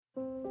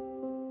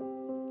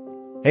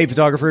Hey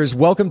photographers,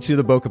 welcome to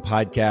the Bokeh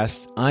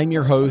Podcast. I'm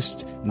your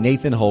host,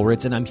 Nathan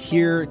Holritz, and I'm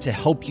here to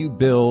help you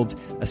build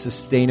a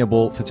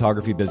sustainable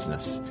photography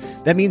business.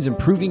 That means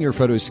improving your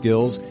photo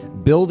skills,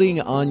 building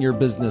on your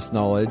business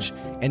knowledge,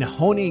 and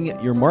honing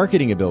your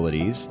marketing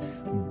abilities.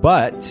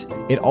 But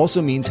it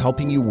also means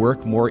helping you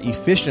work more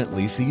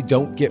efficiently so you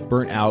don't get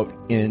burnt out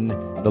in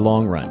the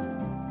long run.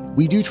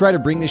 We do try to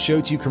bring the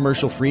show to you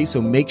commercial free,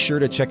 so make sure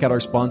to check out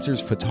our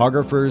sponsors,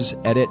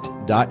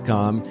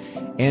 photographersedit.com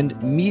and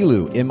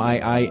Miilu,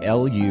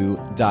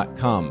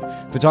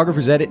 Miilu.com.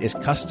 Photographers Edit is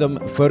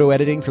custom photo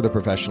editing for the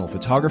professional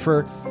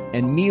photographer,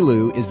 and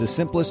Miilu is the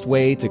simplest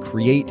way to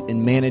create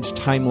and manage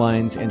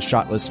timelines and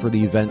shot lists for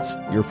the events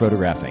you're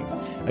photographing.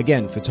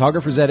 Again,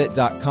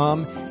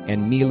 photographersedit.com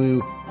and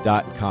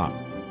Miilu.com.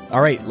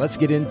 All right, let's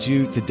get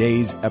into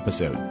today's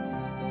episode.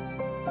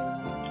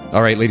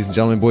 All right, ladies and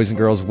gentlemen, boys and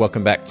girls,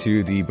 welcome back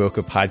to the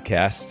Bokeh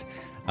Podcast.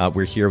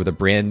 We're here with a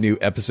brand new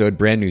episode,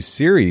 brand new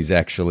series,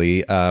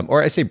 actually.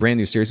 Or I say brand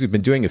new series. We've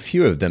been doing a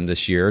few of them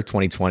this year,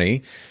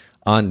 2020,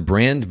 on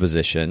brand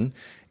position.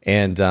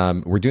 And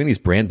we're doing these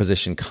brand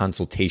position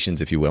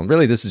consultations, if you will. And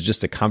really, this is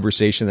just a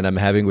conversation that I'm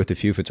having with a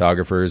few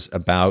photographers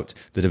about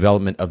the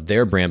development of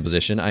their brand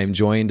position. I am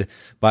joined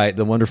by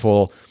the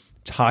wonderful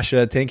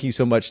Tasha. Thank you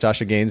so much,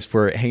 Tasha Gaines,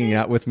 for hanging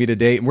out with me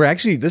today.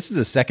 This is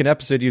the second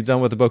episode you've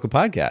done with the Bokeh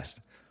Podcast.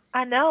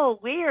 I know,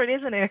 weird,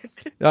 isn't it?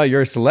 Oh, you're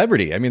a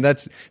celebrity. I mean,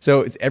 that's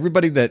so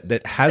everybody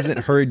that hasn't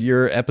heard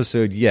your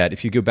episode yet,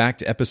 if you go back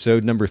to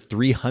episode number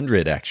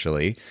 300,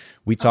 actually,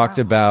 we talked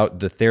about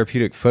the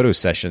therapeutic photo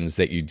sessions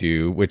that you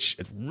do, which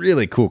is a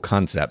really cool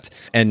concept.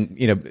 And,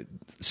 you know,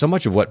 so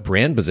much of what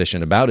brand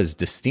position about is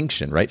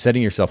distinction, right?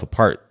 Setting yourself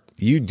apart.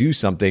 You do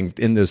something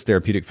in those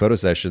therapeutic photo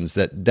sessions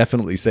that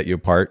definitely set you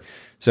apart.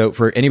 So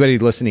for anybody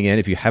listening in,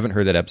 if you haven't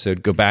heard that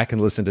episode, go back and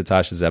listen to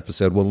Tasha's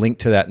episode. We'll link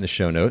to that in the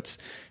show notes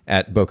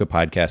at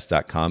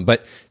bokehpodcast.com.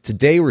 But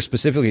today we're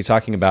specifically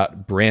talking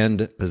about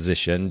brand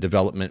position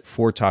development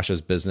for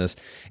Tasha's business.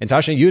 And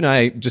Tasha, you and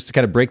I, just to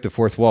kind of break the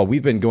fourth wall,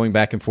 we've been going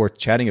back and forth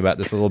chatting about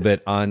this a little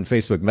bit on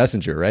Facebook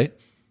Messenger, right?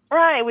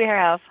 Right, we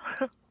have.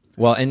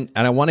 Well, and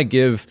I want to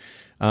give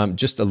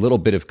just a little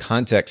bit of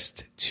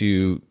context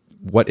to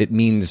what it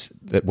means,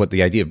 what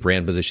the idea of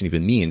brand position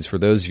even means for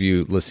those of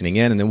you listening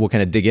in. And then we'll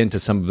kind of dig into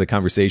some of the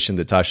conversation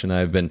that Tasha and I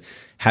have been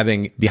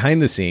having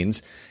behind the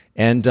scenes.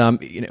 And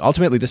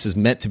ultimately, this is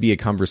meant to be a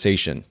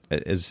conversation.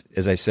 As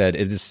I said,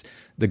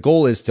 the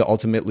goal is to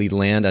ultimately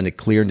land on a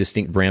clear and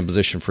distinct brand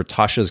position for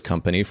Tasha's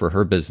company, for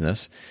her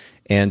business.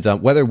 And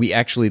whether we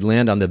actually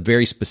land on the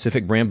very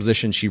specific brand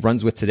position she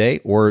runs with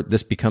today, or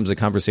this becomes a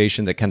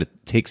conversation that kind of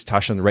takes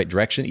Tasha in the right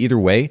direction, either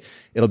way,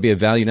 it'll be of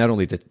value not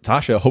only to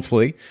Tasha,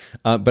 hopefully,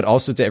 but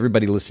also to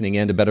everybody listening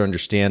in to better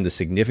understand the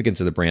significance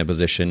of the brand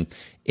position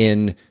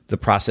in the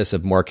process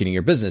of marketing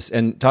your business.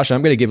 And Tasha,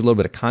 I'm going to give a little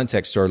bit of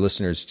context to our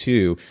listeners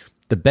too.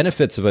 The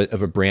benefits of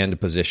a brand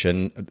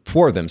position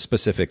for them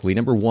specifically.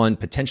 Number one,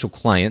 potential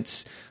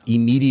clients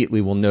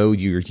immediately will know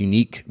your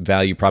unique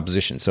value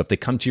proposition. So if they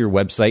come to your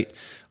website,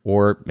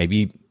 or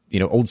maybe,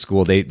 old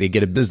school, they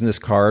get a business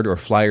card or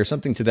flyer,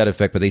 something to that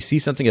effect, but they see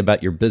something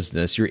about your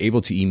business, you're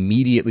able to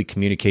immediately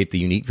communicate the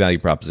unique value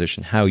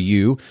proposition, how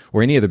you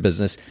or any other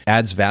business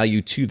adds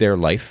value to their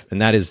life. And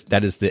that is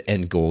the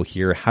end goal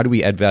here. How do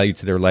we add value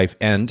to their life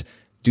and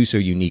do so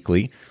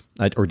uniquely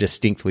or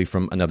distinctly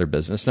from another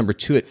business? Number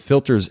two, it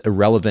filters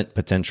irrelevant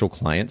potential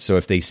clients. So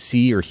if they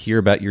see or hear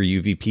about your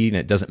UVP and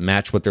it doesn't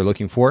match what they're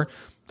looking for,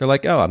 they're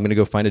like, oh, I'm going to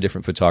go find a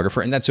different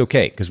photographer. And that's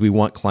okay, because we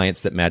want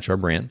clients that match our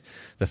brand.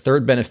 The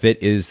third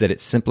benefit is that it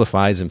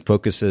simplifies and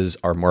focuses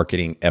our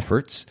marketing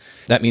efforts.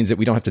 That means that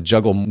we don't have to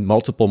juggle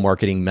multiple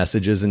marketing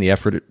messages in the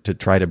effort to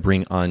try to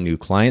bring on new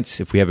clients.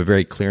 If we have a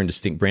very clear and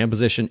distinct brand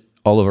position,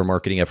 all of our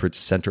marketing efforts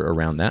center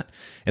around that.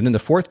 And then the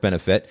fourth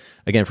benefit,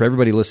 again, for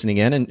everybody listening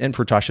in and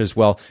for Tasha as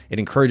well, it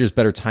encourages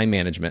better time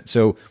management.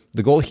 So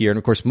the goal here, and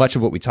of course, much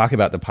of what we talk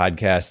about in the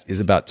podcast is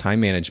about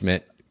time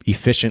management,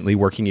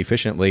 working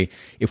efficiently.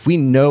 If we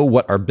know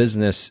what our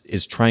business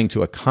is trying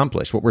to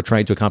accomplish, what we're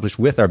trying to accomplish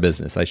with our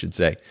business, I should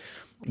say,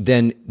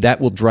 then that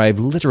will drive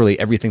literally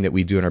everything that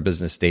we do in our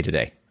business day to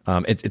day.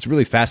 It's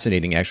really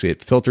fascinating, actually.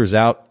 It filters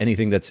out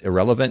anything that's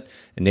irrelevant,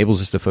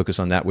 enables us to focus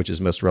on that which is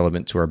most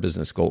relevant to our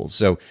business goals.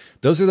 So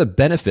those are the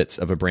benefits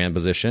of a brand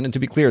position. And to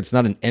be clear, it's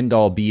not an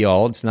end-all,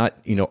 be-all. It's not,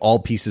 all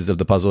pieces of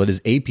the puzzle. It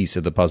is a piece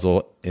of the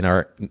puzzle in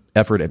our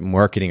effort at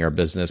marketing our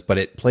business, but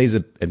it plays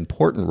an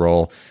important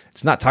role.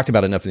 It's not talked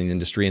about enough in the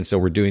industry, and so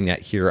we're doing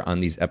that here on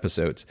these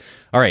episodes.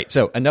 All right,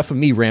 so enough of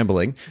me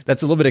rambling.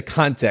 That's a little bit of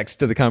context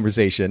to the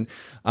conversation,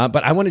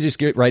 but I want to just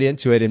get right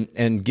into it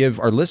and give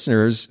our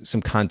listeners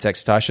some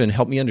context, Tasha, and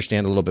help me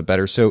understand a little bit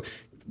better. So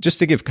just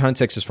to give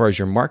context as far as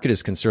your market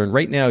is concerned,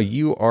 right now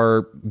you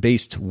are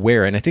based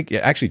where? And I think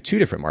actually two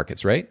different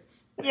markets, right?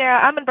 Yeah,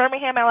 I'm in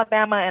Birmingham,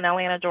 Alabama, and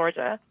Atlanta,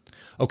 Georgia.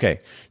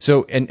 Okay,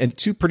 so and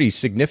two pretty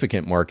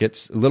significant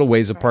markets, a little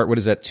ways apart. What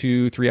is that,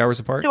 2-3 hours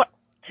apart?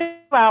 2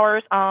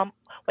 hours,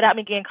 without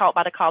me getting caught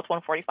by the College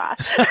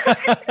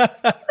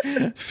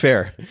 145.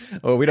 Fair.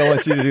 Well, we don't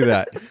want you to do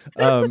that.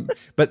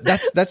 But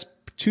that's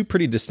two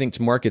pretty distinct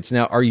markets.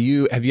 Now, have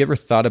you ever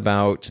thought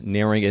about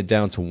narrowing it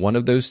down to one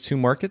of those two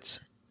markets?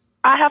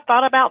 I have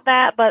thought about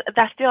that, but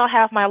I still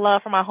have my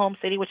love for my home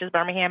city, which is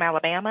Birmingham,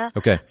 Alabama.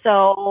 Okay.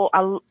 So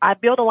I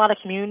build a lot of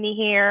community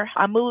here.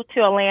 I moved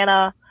to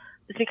Atlanta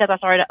just because I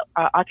started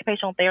an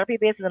occupational therapy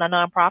business and a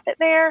nonprofit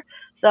there.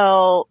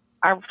 So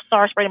I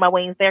started spreading my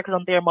wings there because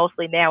I'm there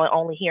mostly now and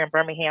only here in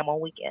Birmingham on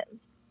weekends.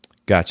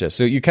 Gotcha.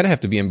 So you kind of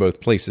have to be in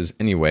both places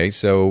anyway.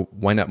 So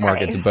why not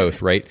market to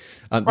both, right?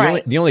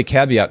 The only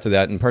caveat to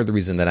that, and part of the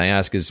reason that I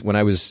ask is when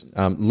I was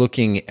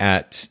looking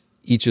at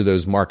each of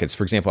those markets,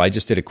 for example, I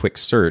just did a quick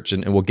search,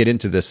 and we'll get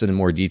into this in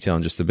more detail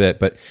in just a bit.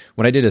 But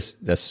when I did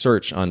a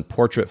search on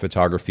portrait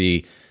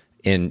photography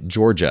in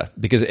Georgia,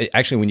 because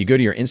actually when you go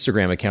to your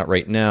Instagram account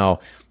right now,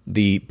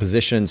 the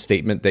position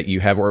statement that you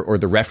have or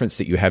the reference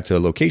that you have to a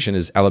location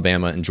is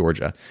Alabama and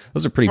Georgia.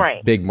 Those are pretty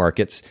big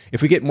markets.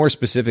 If we get more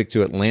specific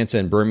to Atlanta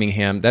and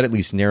Birmingham, that at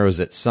least narrows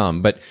it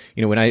some. But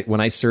when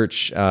I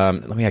search,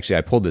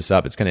 I pulled this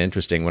up. It's kind of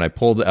interesting. When I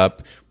pulled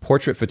up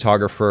portrait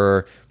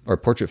photographer or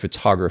portrait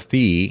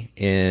photography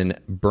in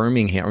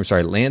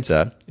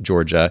Atlanta,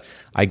 Georgia,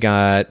 I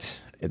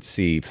got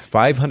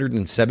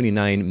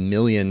 579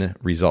 million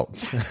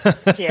results.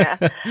 Yeah.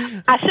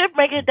 I should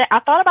break it down. I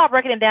thought about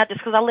breaking it down just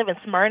because I live in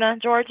Smyrna,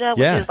 Georgia,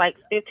 which is like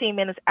 15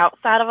 minutes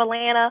outside of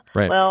Atlanta.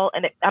 Right. Well,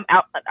 and I'm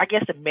out, I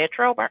guess, in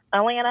metro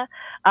Atlanta.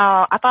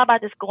 I thought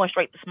about just going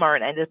straight to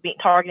Smyrna and just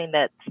targeting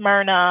the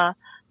Smyrna,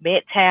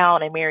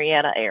 Midtown, and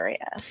Marietta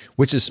area.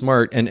 Which is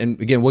smart. And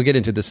again, we'll get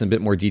into this in a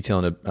bit more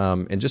detail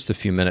in just a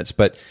few minutes.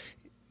 But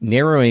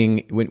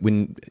narrowing,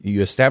 when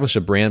you establish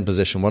a brand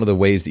position, one of the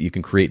ways that you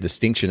can create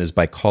distinction is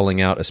by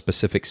calling out a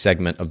specific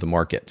segment of the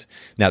market.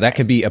 Now, that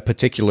can be a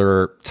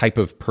particular type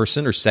of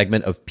person or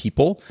segment of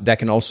people. That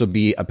can also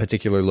be a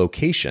particular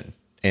location.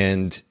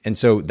 And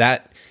so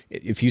that,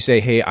 if you say,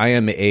 hey, I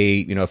am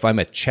if I'm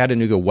a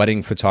Chattanooga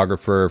wedding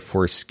photographer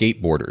for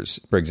skateboarders,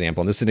 for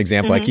example, and this is an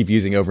example I keep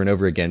using over and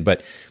over again,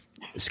 but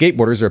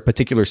skateboarders are a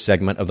particular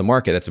segment of the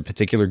market. That's a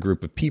particular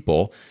group of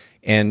people.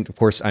 And of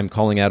course, I'm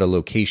calling out a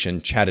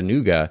location,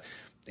 Chattanooga,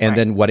 and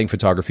then wedding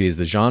photography is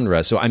the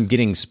genre. So I'm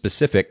getting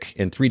specific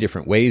in three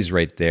different ways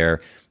right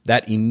there.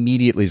 That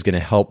immediately is going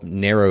to help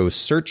narrow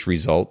search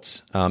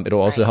results.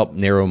 It'll also help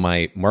narrow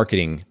my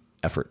marketing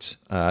efforts.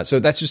 So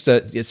that's just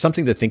it's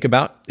something to think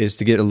about, is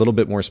to get a little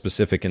bit more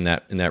specific in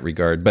that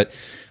regard. But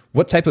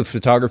what type of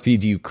photography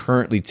do you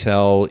currently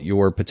tell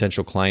your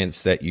potential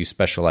clients that you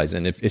specialize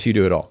in, if you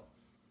do at all?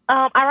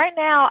 Right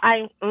now,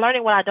 I'm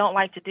learning what I don't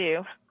like to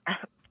do.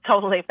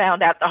 Totally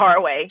found out the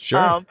hard way.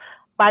 Sure.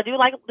 But I do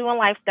like doing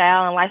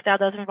lifestyle, and lifestyle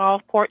does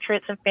involve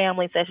portraits and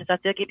family sessions. I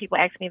still get people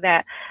asking me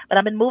that. But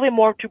I've been moving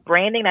more to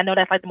branding. I know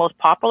that's like the most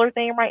popular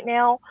thing right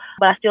now,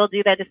 but I still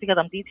do that just because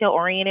I'm detail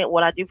oriented.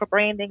 What I do for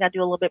branding, I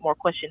do a little bit more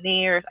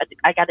questionnaires.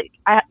 I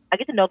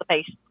get to know the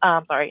patient.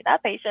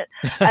 Not patient.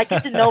 I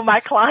get to know my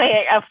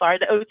client. I'm sorry,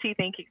 the OT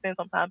thing kicks in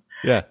sometimes.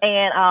 Yeah.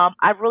 And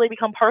I've really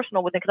become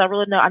personal with it because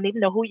I need to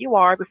know who you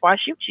are before I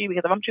shoot you,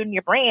 because if I'm shooting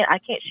your brand, I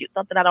can't shoot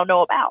something I don't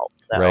know about.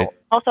 So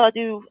also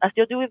I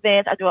still do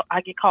events.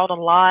 I get called a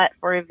lot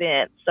for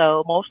events,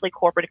 so mostly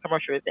corporate and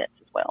commercial events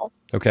as well.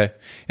 Okay.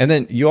 And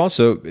then you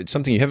also,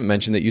 something you haven't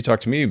mentioned that you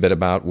talked to me a bit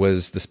about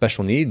was the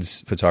special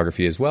needs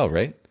photography as well,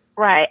 right?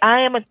 Right.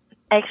 I am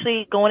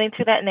actually going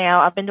into that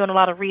now. I've been doing a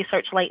lot of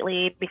research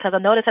lately because I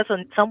noticed that's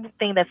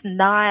something that's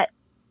not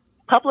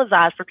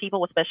publicized for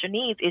people with special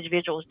needs,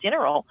 individuals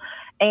general.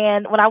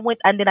 And when I went,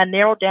 and then I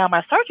narrowed down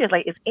my searches,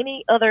 like, is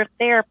any other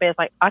therapist,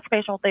 like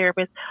occupational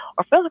therapist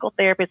or physical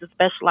therapist, is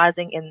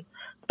specializing in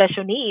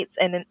special needs?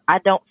 And then I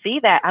don't see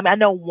that. I mean, I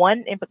know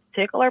one in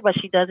particular, but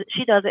she does it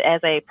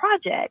as a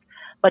project,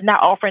 but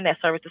not offering that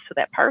services to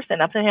that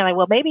person. I'm sitting here like,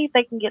 well, maybe if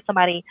they can get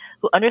somebody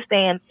who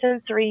understands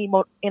sensory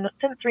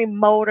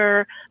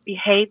motor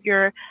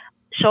behavior,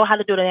 show how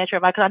to do it in natural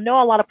environment. Because I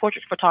know a lot of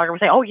portrait photographers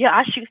say, oh, yeah,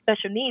 I shoot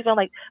special needs. I'm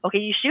like, okay,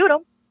 you shoot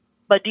them,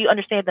 but do you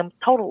understand them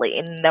totally?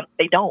 And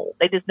they don't.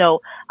 They just know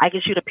I can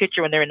shoot a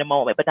picture when they're in the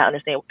moment, but not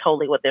understand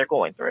totally what they're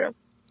going through.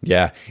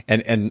 Yeah,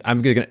 and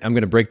I'm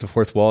gonna break the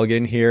fourth wall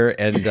again here,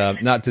 and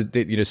not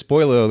to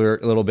spoiler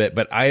alert a little bit,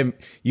 but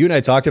you and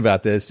I talked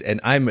about this, and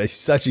I'm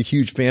such a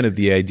huge fan of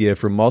the idea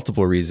for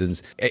multiple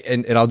reasons,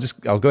 and I'll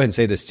go ahead and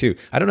say this too.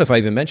 I don't know if I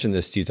even mentioned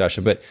this to you,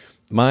 Tasha, but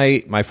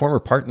my former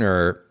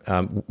partner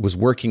was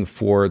working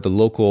for the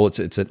local.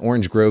 It's an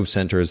Orange Grove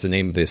Center is the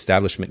name of the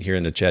establishment here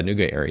in the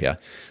Chattanooga area,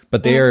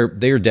 but they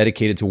are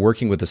dedicated to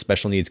working with the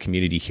special needs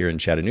community here in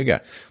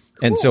Chattanooga,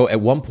 and so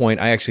at one point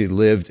I actually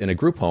lived in a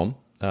group home.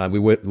 We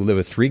live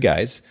with three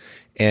guys.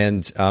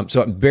 And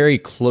so I'm very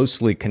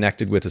closely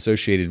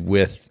associated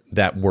with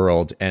that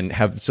world and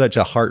have such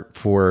a heart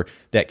for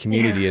that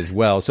community as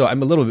well. So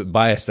I'm a little bit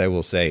biased, I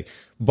will say.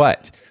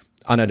 But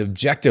on an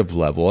objective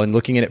level, and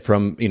looking at it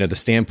from the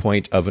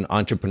standpoint of an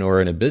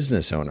entrepreneur and a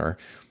business owner,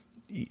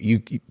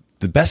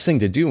 the best thing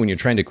to do when you're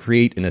trying to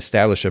create and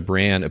establish a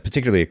brand,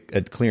 particularly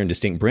a clear and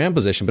distinct brand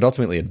position, but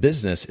ultimately a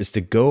business, is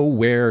to go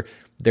where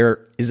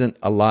there isn't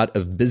a lot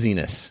of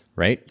busyness,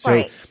 right?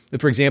 So,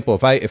 for example,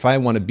 if I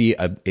want to be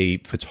a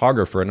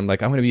photographer and I'm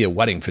like, I want to be a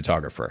wedding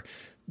photographer,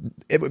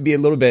 it would be a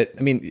little bit,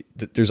 I mean,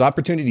 there's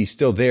opportunity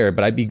still there,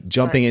 but I'd be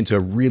jumping into a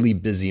really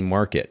busy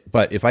market.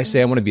 But if I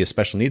say I want to be a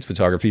special needs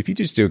photographer, if you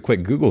just do a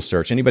quick Google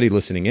search, anybody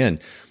listening in,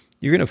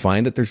 you're going to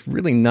find that there's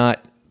really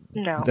not,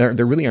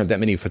 there really aren't that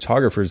many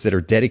photographers that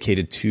are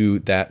dedicated to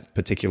that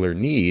particular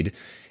need.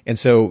 And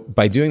so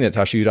by doing that,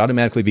 Tasha, you'd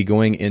automatically be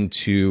going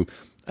into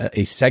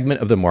a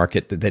segment of the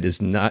market that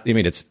is not, I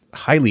mean, it's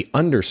highly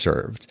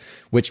underserved,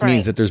 which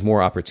means that there's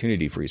more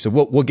opportunity for you. So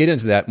we'll get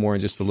into that more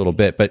in just a little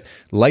bit, but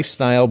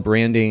lifestyle,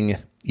 branding,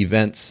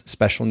 events,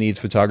 special needs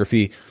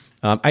photography.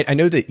 I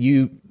know that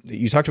you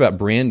talked about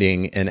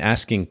branding and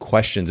asking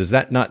questions. Is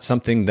that not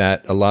something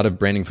that a lot of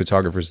branding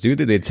photographers do?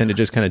 Do they tend to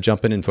just kind of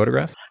jump in and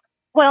photograph?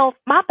 Well,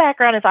 my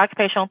background is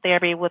occupational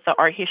therapy with an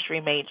art history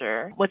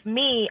major. With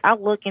me, I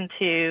look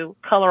into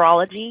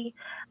colorology.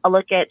 I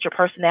look at your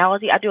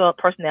personality. I do a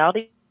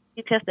personality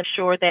test to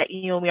ensure that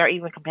you and me are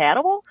even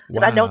compatible.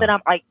 Because I know that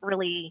I'm like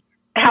really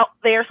out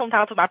there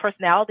sometimes with my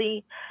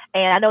personality,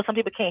 and I know some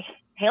people can't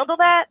handle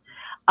that.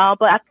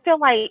 But I feel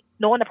like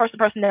knowing the person's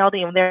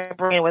personality and their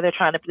brand, where they're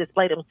trying to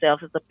display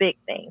themselves, is a big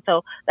thing.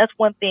 So that's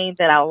one thing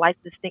that I like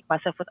to distinct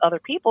myself with other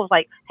people. Is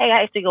like, hey,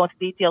 I actually go into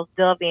details,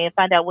 delve in,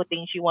 find out what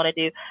things you want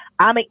to do.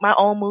 I make my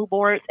own mood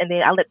boards, and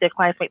then I let their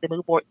clients make the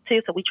mood boards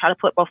too. So we try to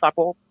put both our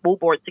mood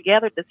boards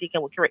together to see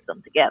can we curate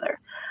them together.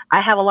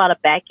 I have a lot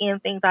of back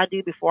end things I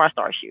do before I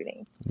start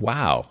shooting.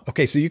 Wow.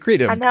 Okay, so you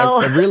create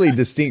a really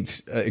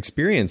distinct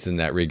experience in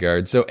that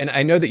regard. So, and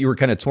I know that you were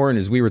kind of torn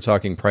as we were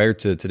talking prior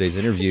to today's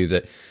interview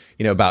that,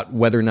 you know, about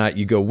whether or not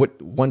you go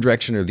one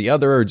direction or the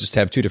other, or just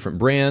have two different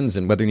brands,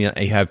 and whether or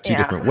not you have two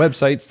different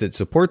websites that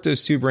support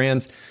those two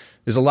brands.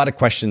 There's a lot of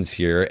questions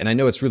here, and I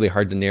know it's really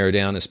hard to narrow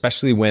down,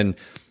 especially when,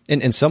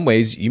 in some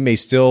ways, you may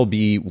still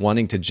be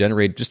wanting to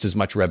generate just as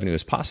much revenue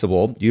as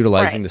possible,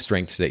 utilizing the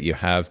strengths that you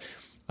have.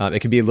 It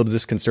can be a little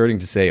disconcerting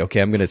to say,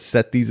 okay, I'm going to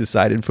set these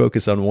aside and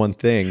focus on one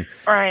thing.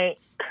 Right.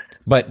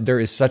 But there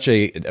is such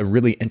a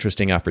really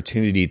interesting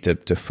opportunity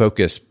to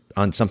focus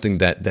on something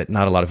that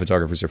not a lot of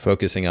photographers are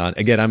focusing on.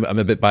 Again, I'm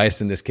a bit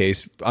biased in this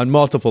case on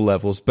multiple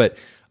levels, but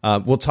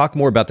we'll talk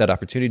more about that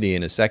opportunity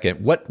in a second.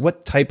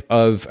 What type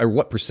of, or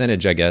what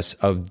percentage, I guess,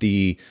 of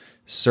the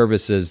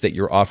services that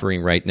you're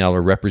offering right now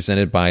are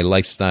represented by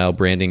lifestyle,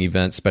 branding,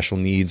 events, special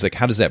needs? Like,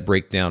 how does that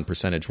break down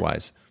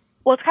percentage-wise?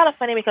 Well, it's kind of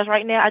funny because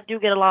right now I do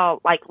get a lot of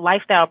like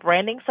lifestyle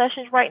branding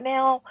sessions right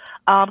now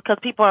because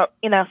people are,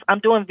 you know, I'm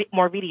doing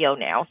more video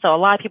now. So a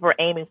lot of people are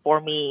aiming for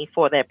me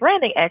for that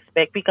branding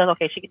aspect because,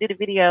 okay, she can do the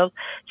videos,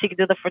 she can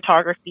do the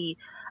photography.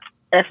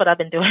 That's what I've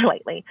been doing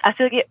lately. I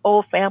still get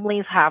old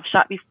families who I've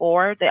shot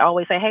before. They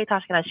always say, hey,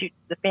 Tasha, can I shoot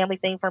the family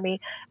thing for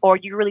me? Or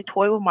you really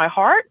toy with my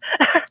heart?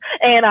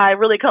 And I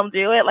really come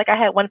do it. Like I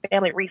had one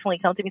family recently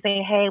come to me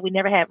saying, hey, we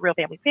never had real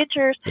family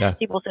pictures. Yeah.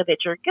 People said that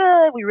you're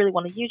good. We really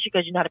want to use you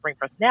because you know how to bring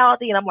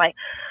personality. And I'm like,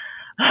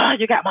 oh,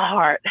 you got my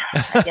heart.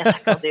 I guess I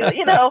can do it,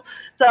 you know?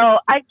 So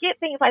I get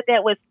things like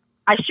that with,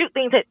 I shoot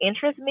things that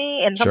interest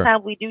me, and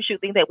sometimes we do shoot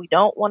things that we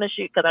don't want to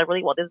shoot because I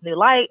really want this new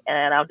light,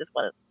 and I just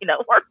want to, you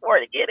know, work for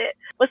it to get it.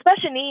 With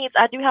special needs,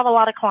 I do have a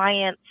lot of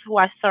clients who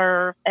I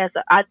serve as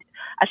I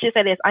should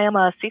say this, I am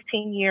a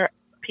 15-year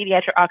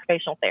pediatric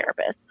occupational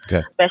therapist,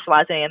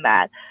 specializing in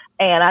that.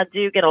 And I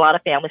do get a lot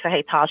of families say,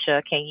 hey,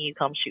 Tasha, can you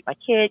come shoot my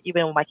kid? You've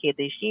been with my kid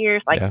these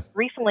years. Like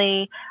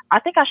recently, I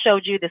think I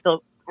showed you this. The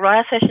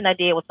last session I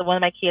did was the one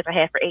of my kids I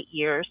had for 8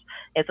 years.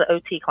 It's an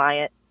OT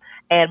client.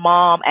 And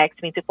mom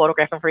asked me to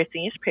photograph him for his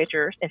senior's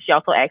pictures, and she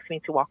also asked me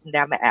to walk him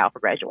down the aisle for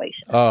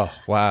graduation. Oh,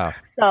 wow.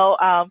 So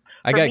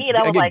I get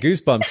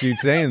goosebumps you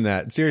saying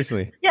that.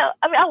 Seriously. Yeah,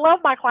 I mean, I love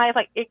my clients.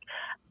 Like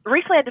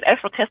recently I did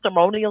extra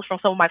testimonials from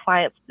some of my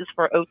clients just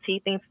for OT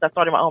things. I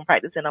started my own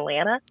practice in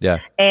Atlanta. Yeah.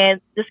 And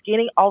just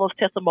getting all those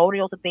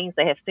testimonials and things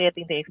they have said,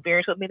 things they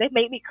experienced with me, they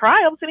made me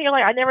cry. I'm sitting here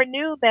like, I never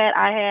knew that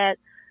I had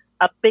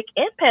a big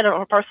impact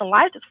on a person's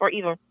life just for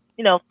even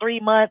 3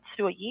 months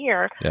to a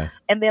year. Yeah.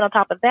 And then on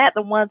top of that,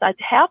 the ones I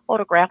have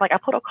photographed, like I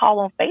put a call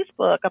on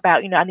Facebook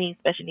about, I need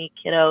special needs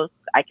kiddos.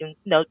 I can,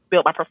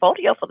 build my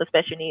portfolio for the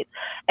special needs.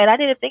 And I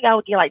didn't think I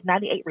would get like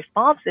 98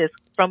 responses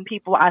from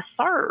people I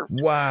served.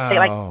 Wow. They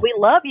like, we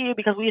love you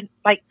because we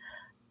like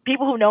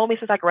people who know me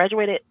since I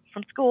graduated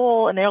from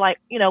school, and they're like,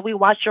 we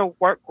watch your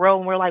work grow,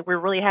 and we're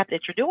really happy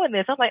that you're doing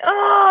this. I'm like,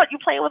 oh, you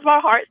playing with my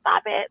heart,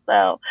 stop it.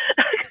 So,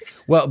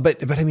 well,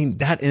 but I mean,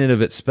 that in and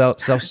of itself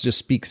just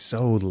speaks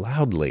so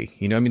loudly.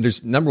 I mean,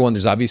 there's number one,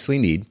 there's obviously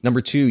need.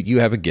 Number two, you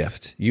have a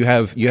gift. You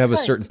have a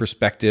certain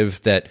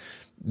perspective that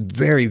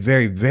very,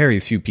 very, very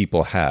few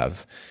people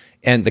have.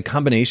 And the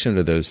combination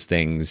of those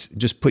things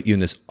just put you in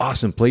this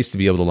awesome place to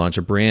be able to launch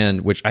a brand,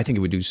 which I think it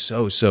would do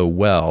so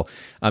well.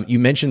 You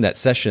mentioned that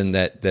session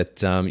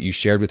that you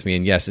shared with me.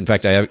 And yes, in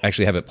fact, I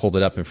actually have it pulled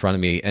up in front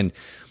of me. And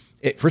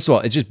first of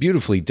all, it's just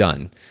beautifully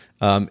done.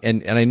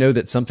 And I know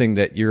that something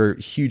that you're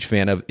a huge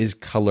fan of is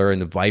color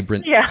and the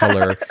vibrant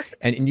color.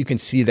 And you can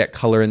see that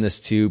color in this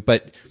too.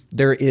 But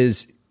there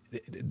is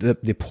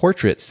the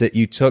portraits that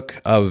you took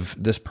of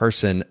this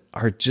person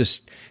are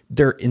just,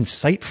 they're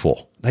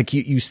insightful. Like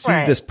you see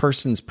this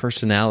person's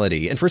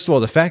personality. And first of all,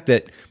 the fact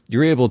that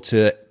you're able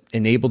to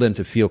enable them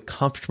to feel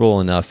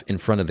comfortable enough in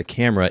front of the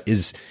camera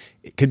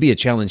it could be a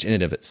challenge in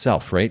and of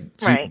itself, right?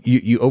 So Right.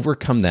 you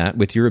overcome that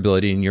with your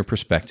ability and your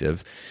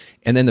perspective.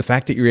 And then the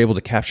fact that you're able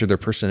to capture their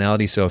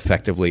personality so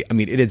effectively. I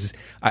mean,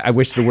 I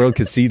wish the world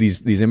could see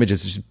these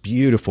images. It's just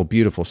beautiful,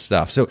 beautiful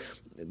stuff. So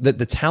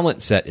the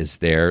talent set is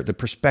there. The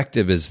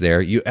perspective is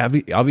there. You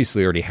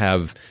obviously already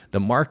have the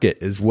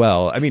market as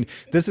well. I mean,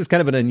 this is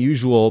kind of an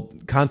unusual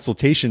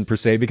consultation per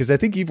se, because I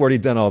think you've already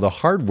done all the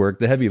hard work,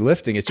 the heavy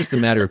lifting. It's just a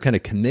matter of kind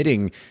of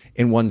committing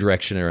in one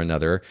direction or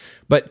another.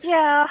 But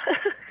Yeah.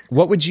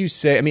 what would you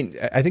say? I mean,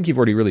 I think you've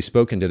already really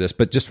spoken to this,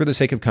 but just for the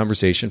sake of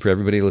conversation for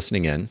everybody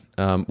listening in,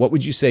 what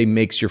would you say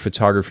makes your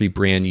photography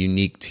brand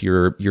unique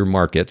to your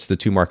markets, the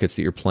two markets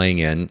that you're playing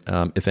in,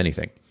 if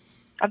anything?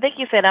 I think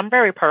you said I'm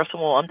very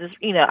personal. I'm just,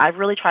 I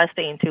really try to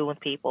stay in tune with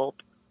people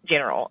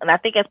general. And I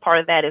think as part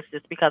of that is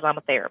just because I'm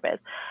a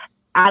therapist.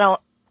 I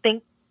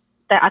think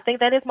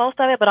that is most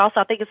of it, but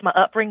also I think it's my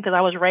upbringing because I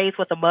was raised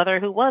with a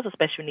mother who was a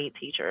special needs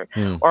teacher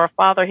or a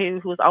father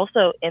who was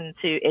also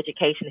into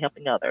education,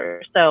 helping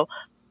others. So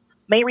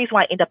main reason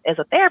why I ended up as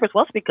a therapist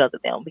was because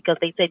of them, because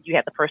they said you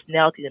have the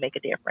personality to make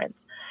a difference.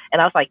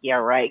 And I was like, yeah,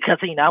 right. Because,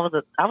 I was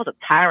a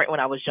tyrant when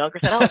I was younger.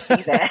 So I don't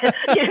see that,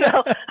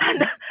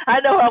 I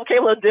know what I'm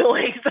capable of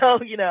doing. So,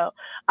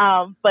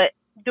 but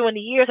during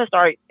the years, I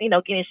started,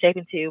 getting shape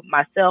into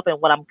myself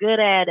and what I'm good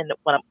at and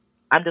what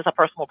I'm just a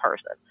personal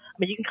person. I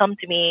mean, you can come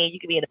to me, you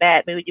can be in a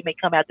bad mood. You may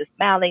come out just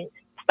smiling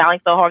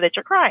so hard that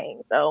you're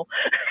crying. So,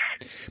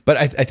 but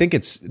I think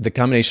it's the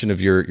combination of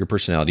your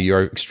personality. You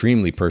are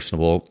extremely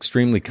personable,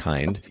 extremely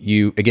kind.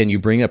 You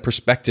bring a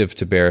perspective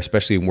to bear,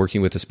 especially in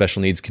working with the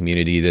special needs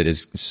community that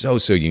is so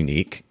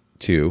unique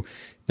too.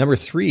 Number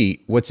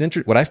three,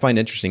 what I find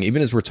interesting,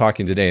 even as we're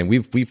talking today, and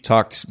we've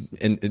talked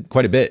in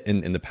quite a bit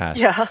in the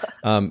past,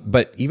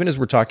 but even as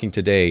we're talking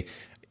today,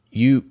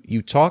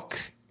 you talk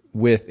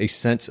with a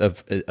sense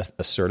of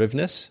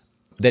assertiveness.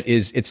 That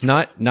is, it's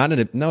no,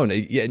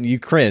 you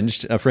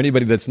cringed. For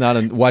anybody that's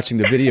not watching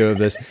the video of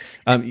this,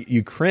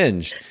 you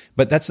cringed,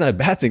 but that's not a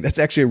bad thing. That's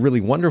actually a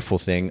really wonderful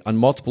thing on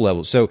multiple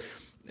levels. So,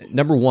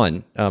 number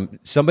one,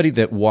 somebody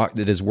that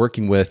is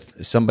working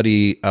with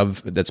somebody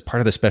that's part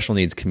of the special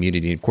needs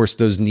community. Of course,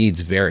 those needs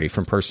vary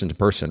from person to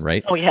person,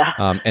 right? Oh yeah.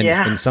 And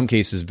in some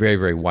cases, very,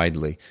 very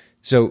widely.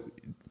 So,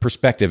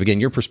 perspective,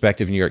 again, your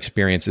perspective and your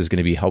experience is going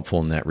to be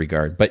helpful in that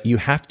regard, but you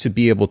have to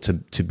be able to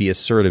be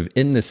assertive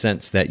in the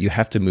sense that you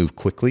have to move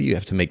quickly. You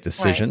have to make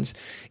decisions.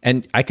 Right.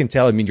 And I can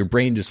tell, your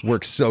brain just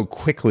works so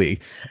quickly.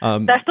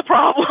 That's the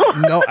problem.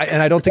 No,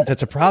 and I don't think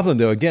that's a problem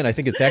though. Again, I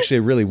think it's actually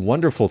a really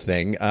wonderful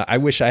thing. I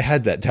wish I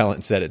had that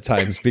talent set at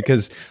times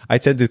because I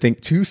tend to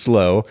think too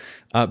slow,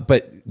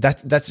 but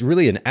that's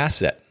really an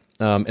asset.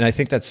 And I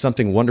think that's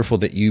something wonderful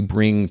that you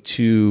bring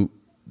to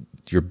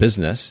your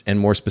business and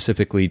more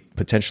specifically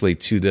potentially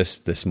to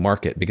this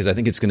market, because I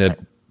think it's going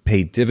to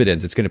pay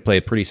dividends. It's going to play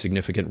a pretty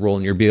significant role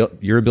in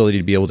your ability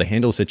to be able to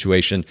handle a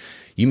situation.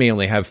 You may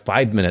only have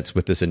 5 minutes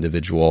with this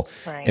individual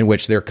in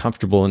which they're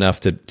comfortable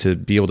enough to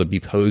be able to be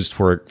posed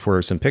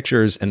for some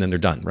pictures and then they're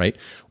done, right?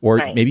 Or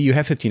maybe you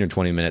have 15 or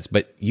 20 minutes,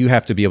 but you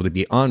have to be able to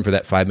be on for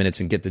that 5 minutes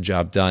and get the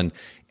job done.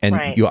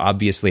 And you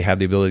obviously have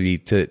the ability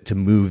to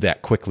move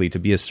that quickly, to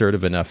be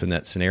assertive enough in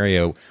that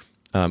scenario.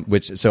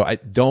 So I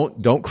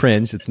don't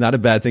cringe. It's not a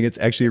bad thing. It's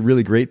actually a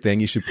really great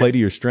thing. You should play to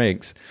your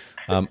strengths.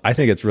 I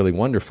think it's really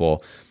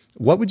wonderful.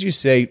 What would you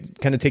say,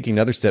 kind of taking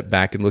another step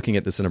back and looking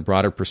at this in a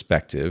broader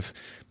perspective?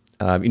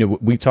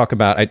 We talk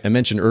about, I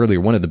mentioned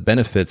earlier, one of the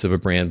benefits of a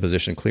brand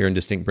position, clear and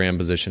distinct brand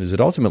position, is it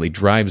ultimately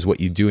drives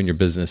what you do in your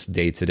business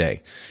day to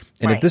day.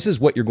 And if this is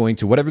what you're going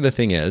to, whatever the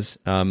thing is,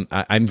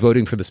 I'm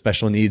voting for the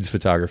special needs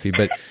photography,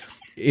 but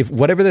if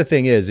whatever the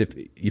thing is,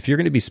 if you're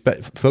going to be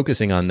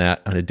focusing on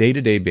that on a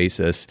day-to-day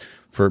basis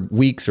for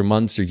weeks or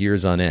months or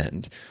years on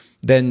end,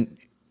 then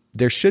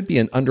there should be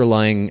an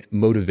underlying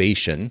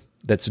motivation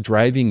that's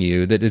driving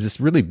you that is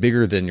really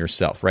bigger than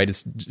yourself, right?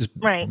 It's just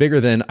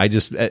bigger than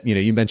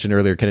you mentioned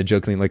earlier, kind of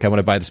jokingly, like I want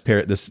to buy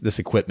this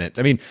equipment.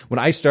 When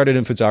I started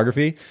in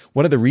photography,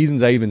 one of the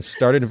reasons I even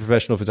started in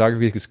professional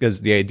photography is because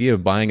the idea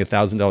of buying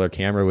 $1,000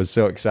 camera was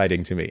so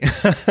exciting to me.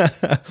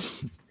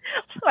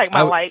 Like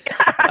my like.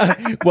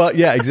 Well,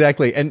 yeah,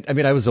 exactly. And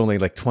I was only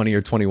like 20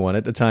 or 21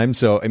 at the time.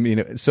 So,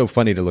 it's so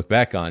funny to look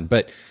back on,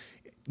 but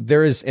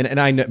there is, and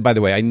I know, by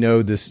the way, I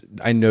know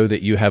that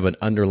you have an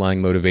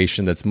underlying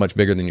motivation that's much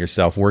bigger than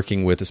yourself,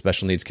 working with the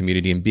special needs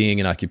community and being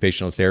in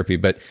occupational therapy.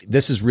 But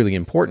this is really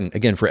important,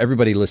 again, for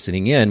everybody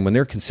listening in, when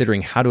they're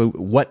considering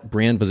what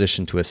brand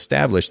position to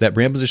establish. That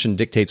brand position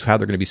dictates how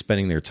they're going to be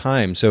spending their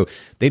time. So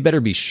they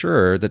better be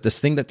sure that this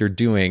thing that they're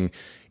doing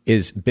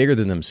is bigger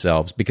than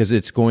themselves, because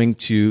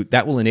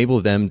that will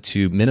enable them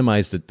to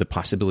minimize the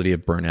possibility of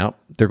burnout.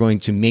 They're going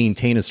to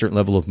maintain a certain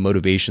level of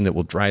motivation that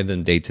will drive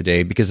them day to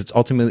day, because it's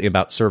ultimately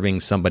about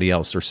serving somebody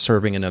else or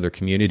serving another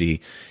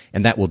community.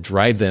 And that will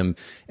drive them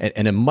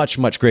in a much,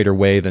 much greater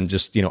way than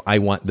just, I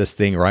want this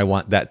thing or I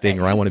want that thing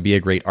or I want to be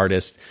a great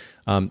artist.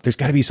 There's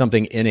got to be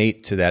something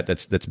innate to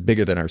that's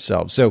bigger than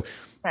ourselves. So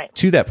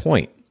to that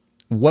point,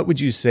 what would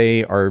you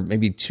say are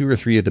maybe 2 or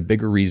 3 of the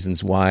bigger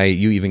reasons why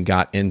you even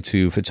got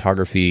into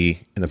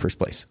photography in the first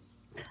place?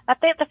 I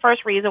think the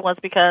first reason was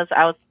because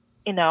I was,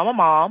 I'm a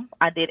mom.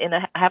 I did end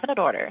up having a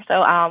daughter. So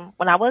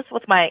when I was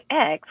with my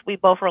ex, we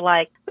both were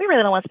like, we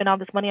really don't want to spend all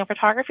this money on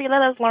photography.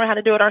 Let us learn how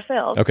to do it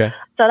ourselves. Okay.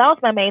 So that was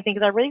my main thing,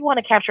 because I really want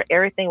to capture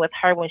everything with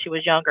her when she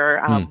was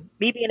younger.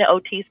 Me being in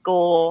OT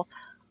school,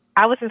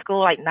 I was in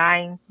school like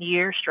 9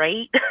 years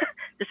straight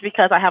just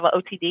because I have an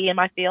OTD in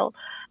my field.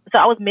 So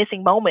I was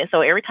missing moments.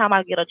 So every time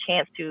I get a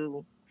chance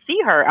to see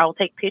her, I will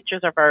take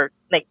pictures of her,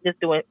 like just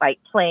doing, like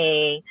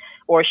playing,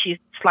 or she's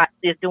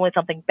just doing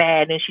something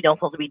bad and she don't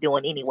supposed to be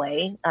doing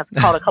anyway. I've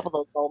caught a couple of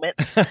those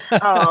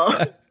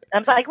moments.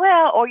 I'm like,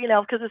 well, or,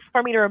 because it's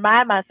for me to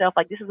remind myself,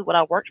 like, this is what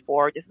I worked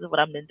for. This is what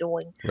I've been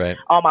doing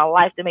all my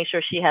life to make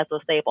sure she has a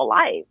stable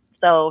life.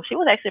 So she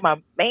was actually my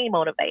main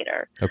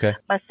motivator. Okay.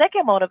 My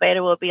second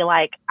motivator would be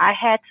like, I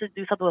had to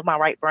do something with my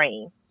right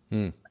brain.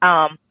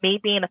 Me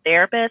being a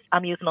therapist,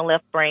 I'm using the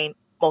left brain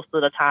most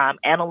of the time,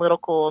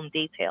 analytical and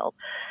detailed.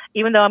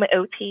 Even though I'm an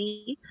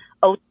OT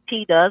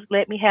does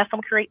let me have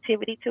some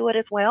creativity to it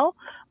as well,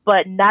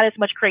 but not as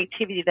much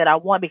creativity that I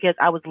want, because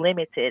I was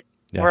limited.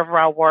 Yeah. Wherever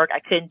I work, I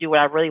couldn't do what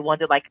I really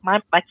wanted. Like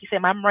you said,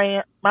 my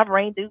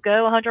brain do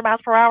go 100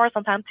 miles per hour,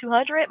 sometimes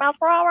 200 miles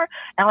per hour.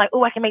 And I'm like,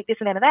 oh, I can make this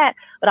and that and that,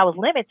 but I was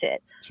limited.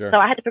 Sure. So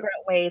I had to figure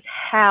out ways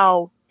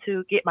how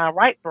to get my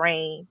right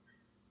brain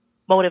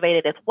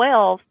motivated as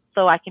well,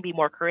 so I can be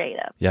more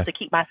creative to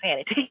keep my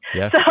sanity.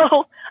 Yeah.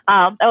 So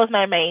that was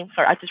my main.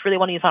 I just really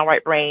want to use my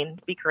right brain,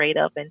 be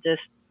creative, and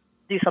just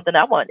do something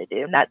I wanted to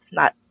do. And that's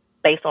not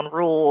based on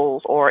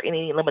rules or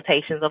any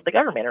limitations of the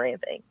government or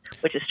anything,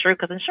 which is true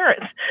because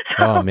insurance.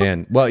 Oh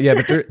man. Well, yeah,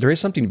 but there is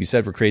something to be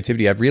said for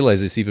creativity. I've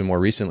realized this even more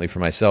recently for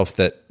myself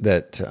that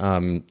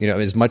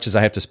as much as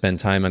I have to spend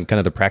time on kind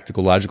of the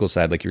practical, logical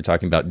side, like you were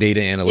talking about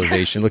data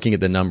analyzation, looking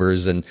at the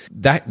numbers, and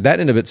that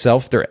in of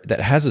itself, that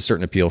has a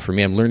certain appeal for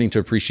me. I'm learning to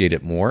appreciate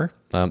it more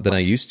than I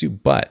used to,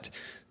 but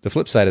the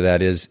flip side of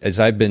that is, as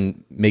I've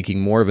been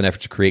making more of an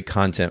effort to create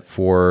content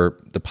for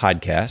the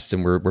podcast,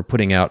 and we're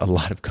putting out a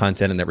lot of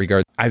content in that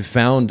regard, I've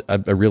found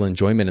a real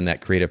enjoyment in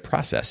that creative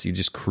process. You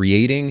just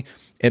creating,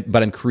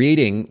 but I'm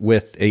creating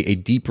with a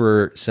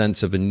deeper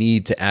sense of a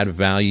need to add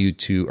value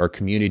to our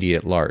community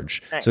at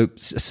large. Right. So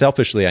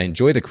selfishly, I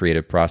enjoy the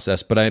creative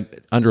process, but I'm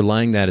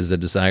underlying that is a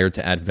desire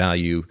to add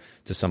value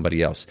to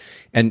somebody else.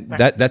 And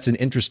that's an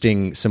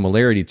interesting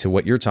similarity to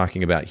what you're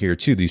talking about here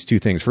too, these two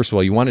things. First of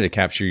all, you wanted to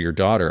capture your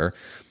daughter.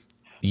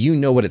 You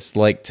know what it's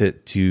like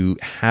to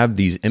have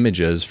these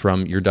images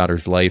from your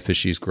daughter's life as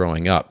she's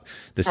growing up,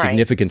 the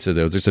significance of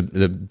those. There's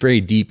a very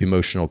deep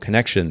emotional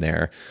connection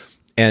there.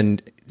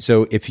 And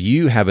so if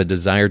you have a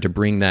desire to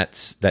bring that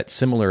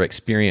similar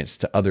experience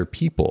to other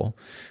people,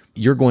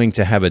 you're going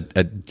to have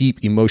a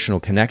deep emotional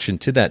connection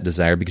to that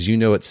desire because you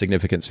know its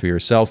significance for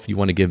yourself. You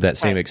want to give that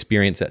same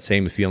experience, that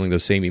same feeling,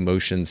 those same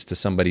emotions to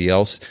somebody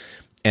else.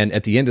 And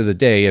at the end of the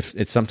day,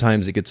 if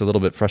sometimes it gets a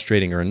little bit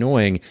frustrating or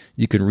annoying,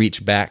 you can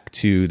reach back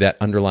to that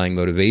underlying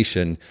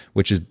motivation,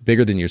 which is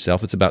bigger than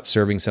yourself. It's about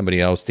serving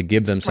somebody else to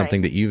give them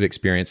something that you've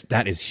experienced.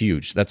 That is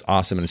huge. That's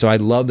awesome. And so I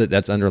love that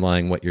that's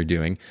underlying what you're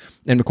doing.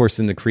 And of course,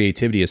 then the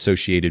creativity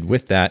associated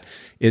with that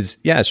is,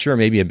 sure,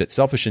 maybe a bit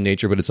selfish in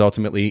nature, but it's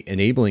ultimately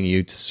enabling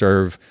you to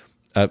serve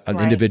an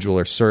individual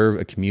or serve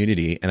a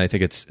community. And I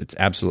think it's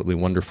absolutely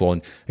wonderful.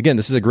 And again,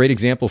 this is a great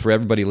example for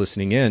everybody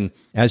listening in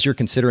as you're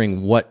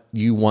considering what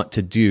you want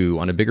to do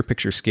on a bigger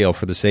picture scale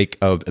for the sake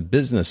of a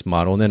business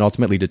model, and then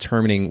ultimately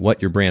determining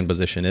what your brand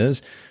position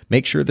is.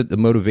 Make sure that the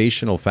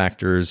motivational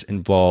factors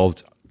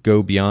involved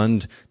go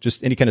beyond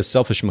just any kind of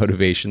selfish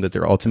motivation, that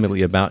they're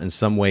ultimately about in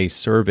some way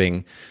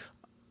serving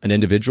an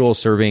individual,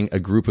 serving a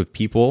group of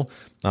people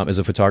as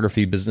a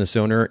photography business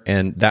owner,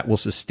 and that will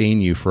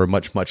sustain you for a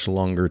much, much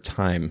longer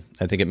time.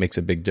 I think it makes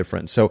a big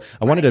difference. So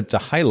I wanted to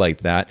highlight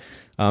that.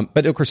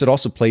 But of course, it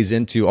also plays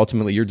into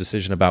ultimately your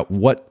decision about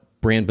what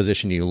brand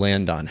position you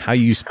land on, how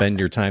you spend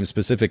your time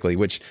specifically,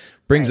 which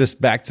brings us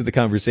back to the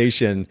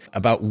conversation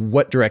about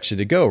what direction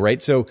to go,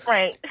 right? So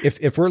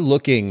if we're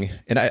looking,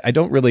 and I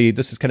don't really,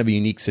 this is kind of a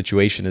unique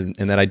situation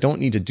in that I don't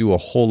need to do a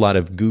whole lot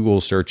of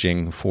Google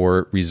searching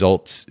for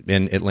results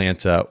in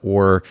Atlanta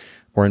or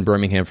in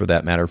Birmingham for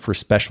that matter, for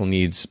special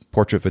needs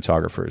portrait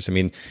photographers. I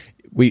mean,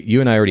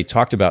 you and I already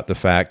talked about the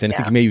fact, and I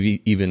think you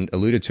maybe even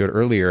alluded to it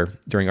earlier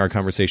during our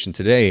conversation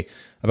today,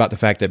 about the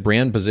fact that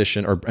brand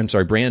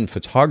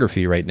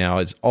photography right now,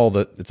 it's all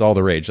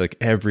the rage. Like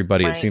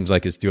everybody, it seems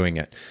like, is doing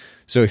it.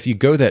 So if you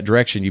go that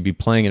direction, you'd be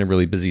playing in a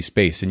really busy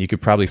space, and you could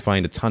probably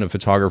find a ton of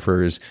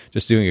photographers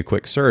just doing a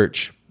quick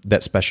search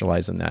that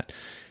specialize in that.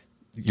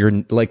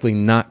 You're likely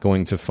not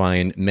going to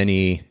find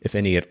many, if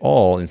any at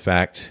all. In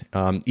fact,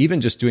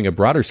 even just doing a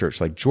broader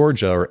search like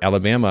Georgia or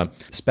Alabama,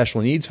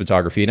 special needs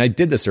photography. And I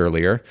did this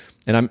earlier,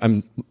 and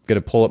I'm going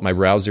to pull up my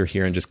browser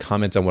here and just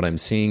comment on what I'm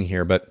seeing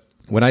here. But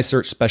when I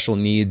search special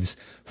needs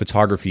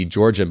photography,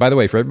 Georgia, and by the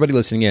way, for everybody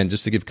listening in,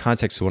 just to give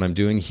context to what I'm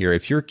doing here,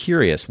 if you're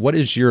curious, what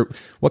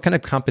kind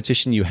of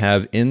competition you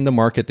have in the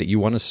market that you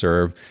want to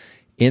serve,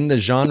 in the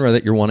genre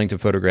that you're wanting to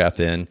photograph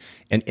in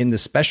and in the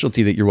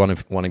specialty that you're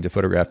wanting to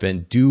photograph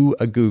in, do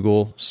a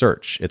Google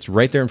search. It's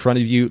right there in front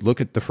of you. Look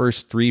at the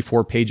first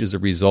 3-4 pages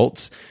of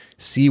results,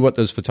 see what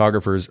those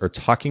photographers are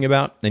talking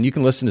about. And you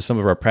can listen to some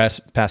of our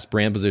past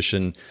brand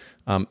position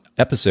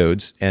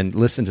episodes and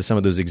listen to some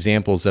of those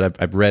examples that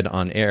I've read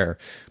on air.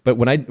 But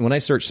when I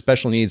search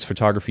special needs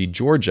photography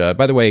Georgia,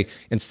 by the way,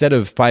 instead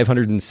of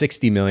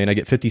 560 million, I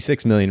get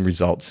 56 million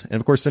results. And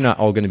of course, they're not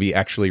all going to be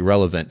actually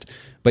relevant,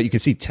 but you can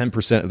see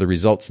 10% of the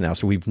results now.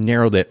 So we've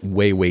narrowed it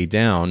way, way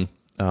down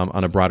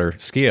on a broader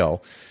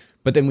scale.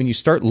 But then when you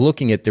start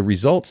looking at the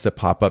results that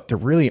pop up, there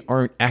really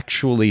aren't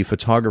actually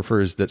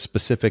photographers that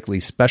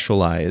specifically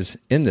specialize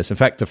in this. In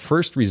fact, the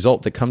first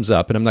result that comes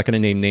up, and I'm not going to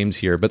name names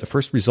here, but the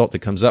first result that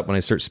comes up when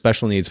I search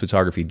special needs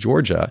photography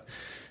Georgia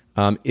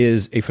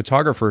is a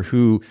photographer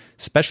who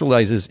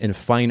specializes in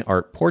fine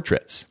art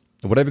portraits.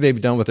 Whatever they've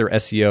done with their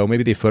SEO,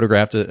 maybe they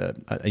photographed a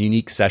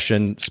unique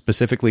session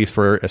specifically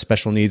for a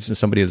special needs and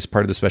somebody that's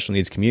part of the special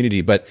needs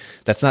community, but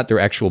that's not their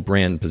actual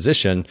brand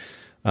position.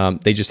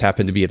 They just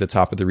happen to be at the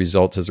top of the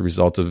results as a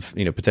result of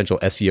potential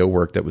SEO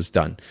work that was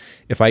done.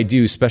 If I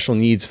do special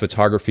needs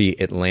photography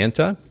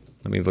Atlanta,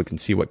 let me look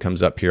and see what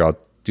comes up here. I'll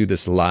do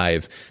this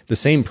live. The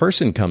same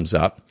person comes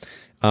up,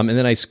 and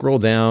then I scroll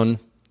down.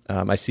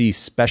 I see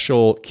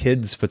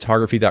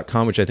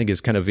specialkidsphotography.com, which I think is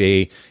kind of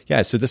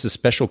so this is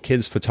Special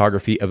Kids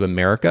Photography of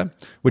America,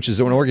 which is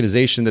an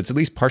organization that's at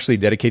least partially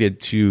dedicated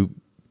to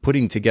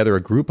putting together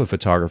a group of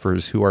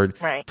photographers who are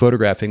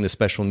photographing the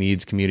special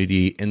needs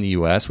community in the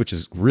U.S., which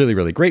is really,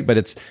 really great, but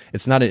it's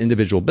not an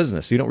individual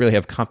business. So you don't really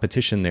have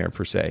competition there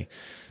per se.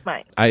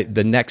 Right.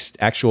 The next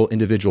actual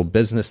individual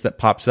business that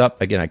pops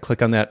up, again, I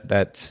click on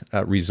that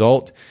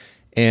result,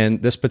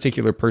 and this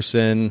particular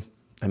person,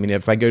 I mean,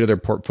 if I go to their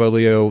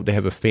portfolio, they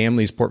have a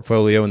family's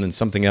portfolio and then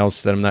something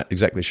else that I'm not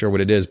exactly sure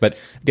what it is. But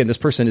again, this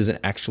person isn't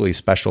actually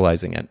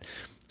specializing in.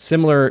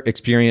 Similar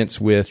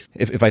experience with,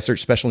 if I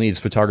search special needs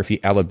photography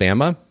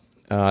Alabama,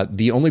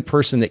 the only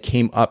person that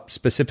came up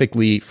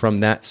specifically from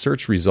that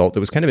search result that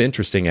was kind of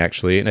interesting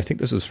actually, and I think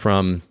this was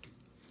from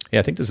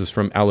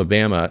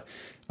Alabama.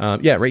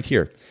 Right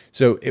here.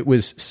 So it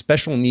was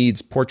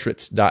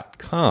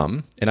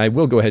specialneedsportraits.com, and I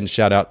will go ahead and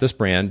shout out this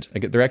brand.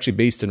 They're actually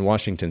based in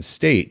Washington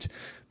State,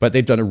 but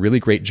they've done a really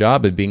great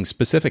job of being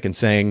specific and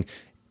saying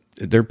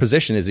their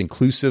position is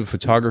inclusive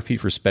photography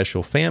for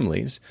special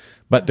families,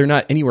 but they're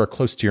not anywhere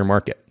close to your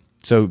market.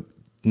 So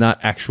not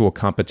actual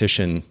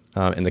competition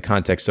in the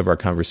context of our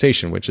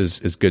conversation, which is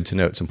good to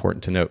note. It's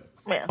important to note.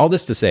 Yeah. All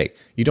this to say,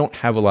 you don't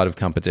have a lot of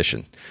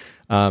competition.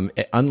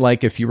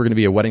 Unlike if you were going to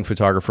be a wedding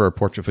photographer, a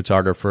portrait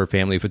photographer,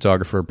 family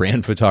photographer,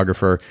 brand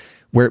photographer,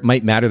 where it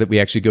might matter that we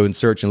actually go and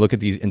search and look at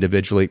these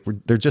individually,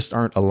 there just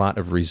aren't a lot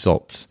of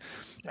results.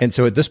 And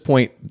so at this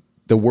point,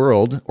 the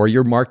world or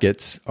your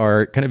markets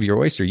are kind of your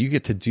oyster. You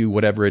get to do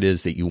whatever it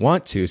is that you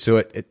want to.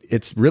 So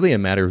it's really a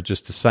matter of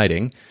just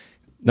deciding,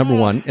 number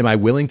one, am I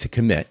willing to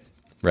commit,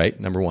 right?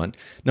 Number one.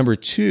 Number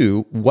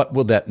two, what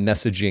will that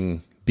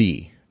messaging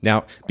be?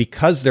 Now,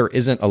 because there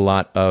isn't a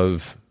lot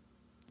of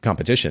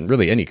competition,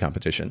 really any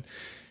competition,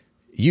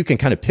 you can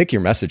kind of pick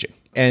your messaging.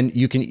 And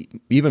you can,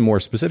 even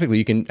more specifically,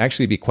 you can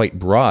actually be quite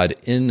broad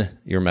in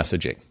your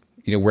messaging.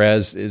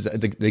 Whereas is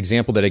the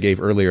example that I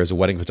gave earlier as a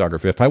wedding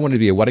photographer, if I wanted to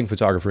be a wedding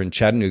photographer in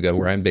Chattanooga,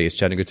 where I'm based,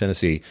 Chattanooga,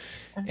 Tennessee,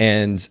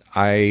 and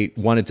I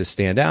wanted to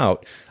stand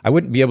out, I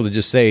wouldn't be able to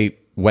just say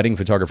wedding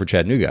photographer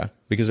Chattanooga,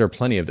 because there are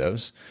plenty of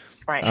those.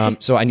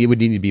 Right. So I would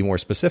need to be more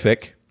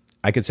specific.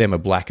 I could say I'm a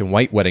black and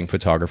white wedding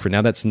photographer.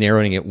 Now that's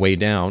narrowing it way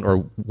down,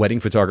 or wedding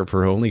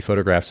photographer who only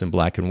photographs in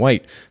black and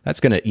white. That's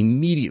going to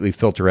immediately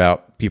filter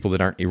out people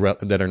that are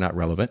not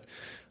relevant.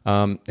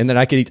 And then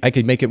I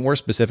could make it more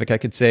specific. I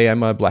could say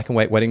I'm a black and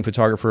white wedding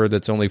photographer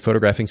that's only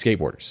photographing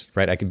skateboarders,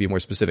 right? I could be more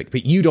specific,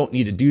 but you don't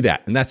need to do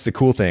that. And that's the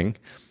cool thing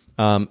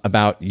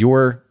about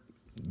your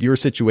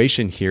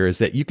situation here, is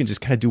that you can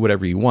just kind of do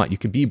whatever you want. You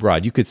can be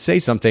broad. You could say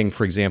something,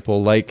 for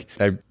example, like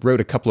I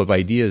wrote a couple of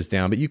ideas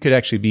down, but you could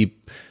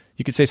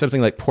say something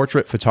like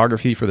portrait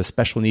photography for the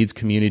special needs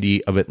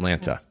community of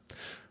Atlanta.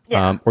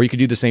 Yeah. Or you could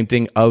do the same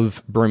thing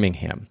of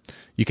Birmingham.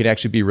 You could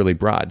actually be really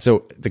broad.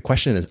 So the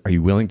question is, are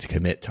you willing to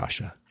commit,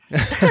 Tasha?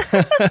 That's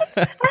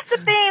the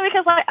thing,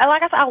 because like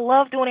I said, I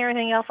love doing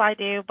everything else I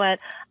do, but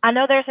I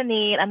know there's a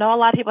need. I know a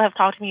lot of people have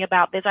talked to me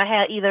about this. I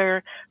had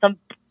either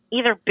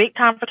big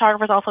time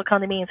photographers also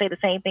come to me and say the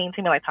same thing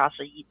to me, like,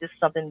 Tasha, this is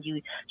something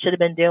you should have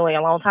been doing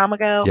a long time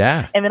ago.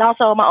 Yeah. And then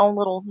also my own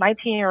little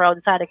 19-year-old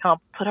decided to come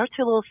put her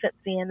 2 little cents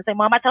in and say,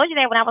 Mom, I told you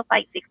that when I was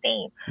like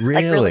 16.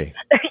 Really?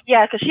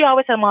 Yeah, because she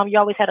always said, Mom, you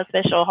always had a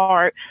special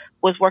heart,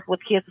 was working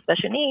with kids with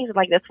special needs.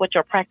 Like, that's what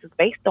your practice is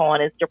based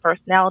on, is your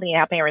personality and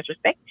how parents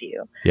respect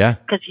you. Yeah.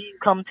 Because you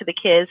come to the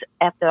kids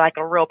after like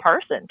a real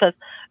person. Because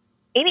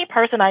any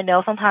person I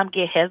know sometimes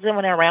get hesitant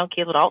when they're around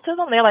kids with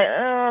autism. They're like,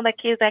 oh, that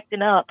kid's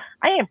acting up.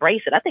 I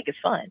embrace it. I think it's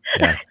fun.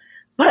 Yeah.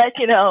 But,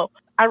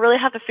 I really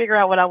have to figure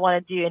out what I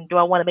want to do, and do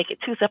I want to make it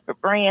two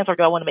separate brands, or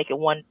do I want to make it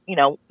one,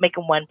 make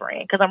it one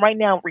brand? Because I'm right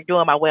now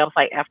redoing my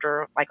website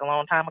after like a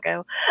long time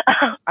ago.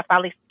 I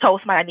finally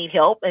told somebody I need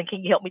help, and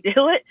can you help me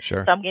do it?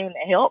 Sure. So I'm getting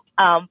that help.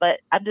 But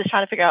I'm just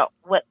trying to figure out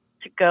what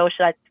to go.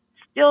 Should I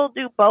still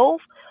do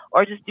both,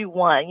 or just do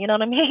one? You know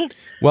what I mean?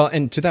 Well,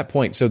 and to that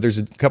point, so there's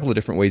a couple of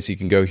different ways you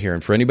can go here.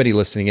 And for anybody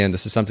listening in,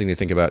 this is something to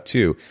think about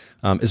too.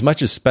 As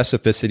much as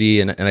specificity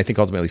and I think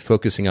ultimately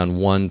focusing on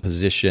one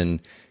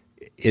position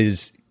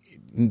is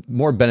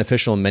more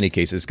beneficial in many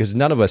cases, because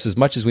none of us, as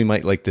much as we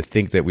might like to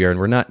think that we are, and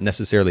we're not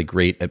necessarily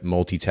great at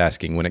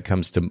multitasking when it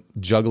comes to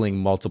juggling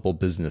multiple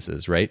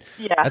businesses, right?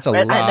 Yeah, that's a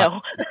lot. I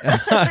know.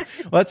 Well,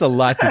 that's a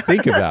lot to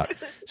think about.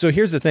 So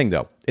here's the thing,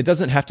 though. It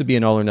doesn't have to be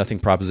an all or nothing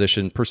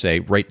proposition per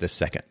se right this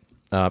second.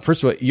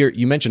 First of all,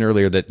 you mentioned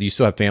earlier that you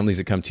still have families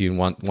that come to you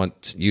and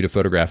want you to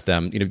photograph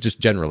them,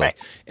 just generally. Right.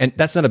 And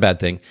that's not a bad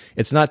thing.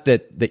 It's not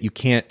that you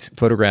can't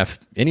photograph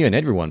any and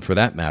everyone for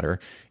that matter.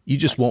 You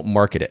just won't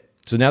market it.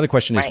 So now the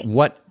question is,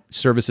 what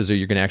services are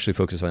you going to actually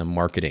focus on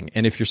marketing?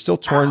 And if you're still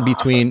torn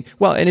between,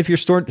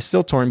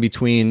 still torn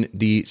between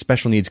the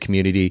special needs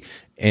community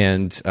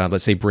and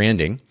let's say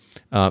branding,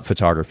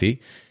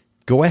 photography,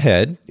 go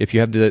ahead, if you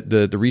have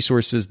the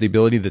resources, the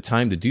ability, the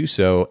time to do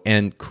so,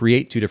 and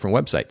create two different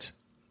websites.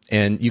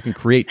 And you can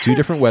create two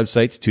different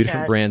websites, two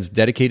different brands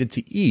dedicated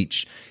to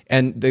each.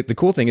 And the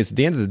cool thing is, at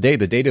the end of the day,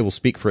 the data will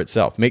speak for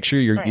itself. Make sure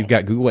you've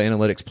got Google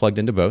Analytics plugged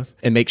into both,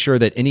 and make sure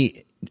that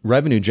any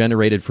revenue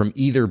generated from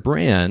either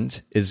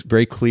brand is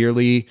very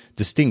clearly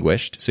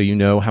distinguished, so you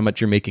know how much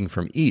you're making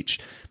from each.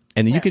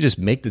 And then you can just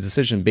make the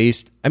decision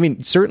based,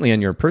 certainly on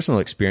your personal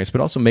experience,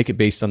 but also make it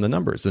based on the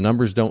numbers. The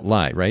numbers don't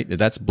lie, right?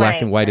 That's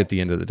black and white at the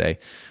end of the day.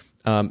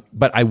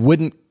 But I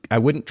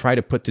wouldn't try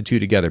to put the two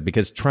together,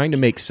 because trying to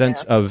make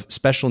sense of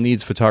special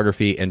needs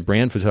photography and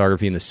brand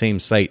photography in the same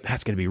site,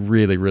 that's going to be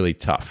really, really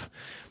tough.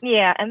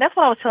 Yeah, and that's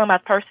what I was telling my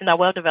person, my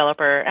web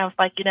developer. I was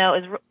like,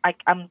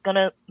 I'm going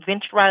to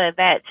venture out of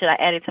that. Should I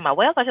add it to my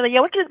website? She's like,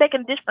 yeah, we can just make a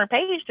different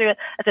page to it.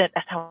 I said,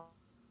 that's how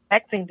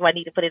vaccines do I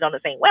need to put it on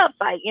the same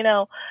website,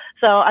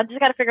 So I just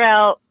got to figure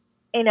out,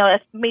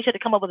 make sure to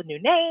come up with a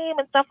new name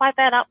and stuff like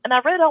that. And I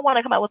really don't want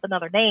to come up with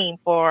another name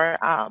for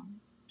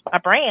my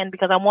brand,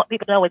 because I want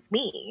people to know it's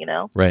me,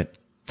 Right.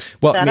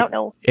 Well, so I don't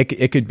know.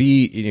 It could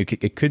be,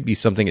 it could be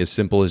something as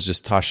simple as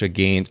just Tasha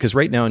Gaines. Because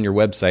right now on your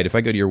website, if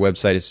I go to your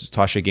website, it's just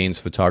Tasha Gaines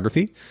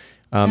Photography.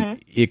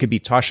 It could be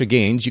Tasha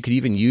Gaines. You could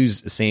even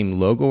use the same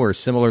logo or a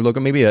similar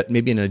logo, maybe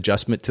an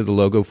adjustment to the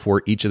logo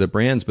for each of the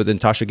brands, but then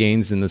Tasha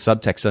Gaines and the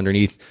subtext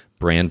underneath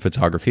brand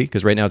photography,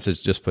 because right now it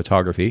says just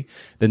photography.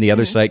 Then the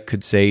other site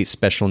could say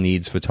special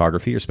needs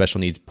photography or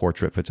special needs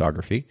portrait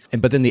photography.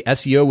 But then the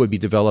SEO would be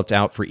developed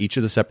out for each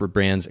of the separate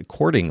brands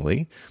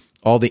accordingly.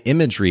 All the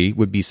imagery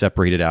would be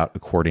separated out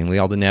accordingly.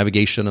 All the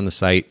navigation on the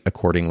site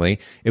accordingly.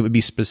 It would be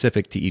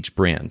specific to each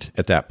brand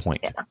at that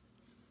point. Yeah.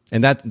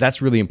 And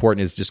that's really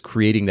important, is just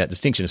creating that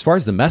distinction. As far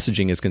as the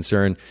messaging is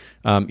concerned,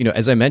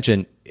 as I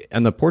mentioned,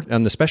 on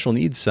the special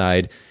needs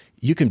side,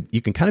 you can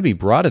kind of be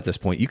broad at this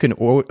point. You can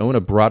own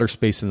a broader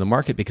space in the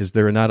market because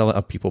there are not a lot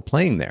of people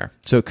playing there.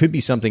 So it could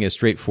be something as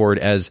straightforward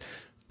as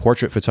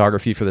portrait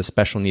photography for the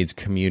special needs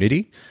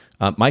community.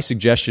 My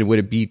suggestion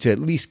would be to at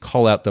least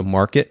call out the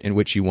market in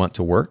which you want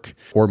to work,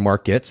 or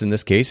markets in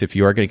this case, if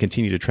you are going to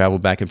continue to travel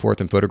back and forth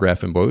and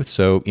photograph in both.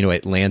 So,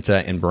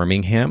 Atlanta and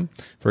Birmingham,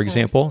 for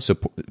example. So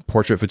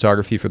portrait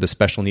photography for the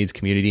special needs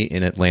community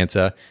in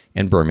Atlanta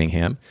and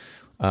Birmingham.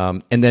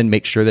 And then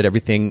make sure that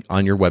everything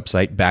on your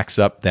website backs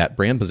up that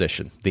brand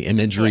position, the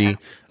imagery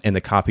and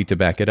the copy to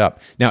back it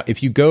up. Now,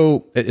 if you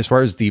go as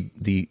far as the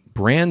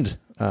brand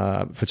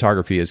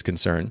photography is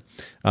concerned,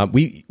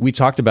 we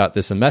talked about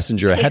this in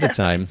Messenger ahead of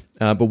time,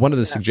 but one of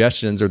the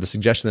suggestions, or the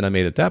suggestion that I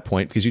made at that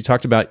point, because you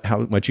talked about how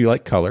much you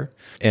like color,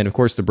 and of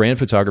course the brand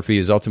photography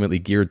is ultimately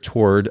geared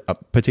toward a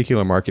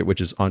particular market, which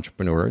is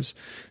entrepreneurs.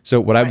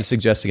 So what I was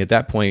suggesting at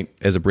that point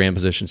as a brand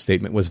position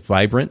statement was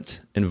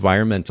vibrant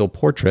environmental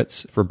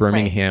portraits for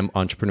Birmingham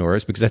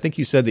entrepreneurs, because I think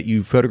you said that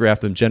you photograph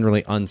them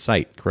generally on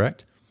site,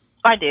 correct?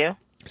 I do.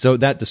 So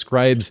that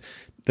describes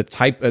the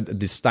type,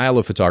 the style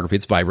of photography.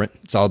 It's vibrant.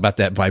 It's all about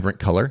that vibrant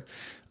color.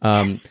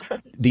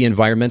 The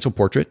environmental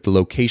portrait, the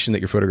location that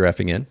you're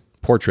photographing in.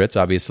 Portraits,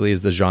 obviously,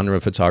 is the genre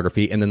of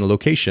photography. And then the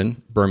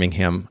location,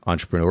 Birmingham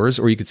entrepreneurs,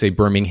 or you could say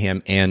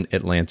Birmingham and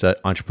Atlanta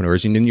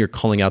entrepreneurs. And then you're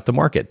calling out the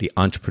market, the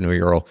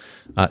entrepreneurial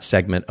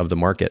segment of the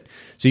market.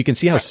 So you can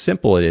see how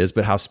simple it is,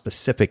 but how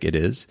specific it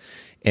is.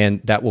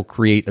 And that will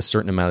create a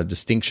certain amount of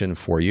distinction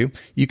for you.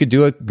 You could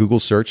do a Google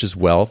search as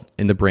well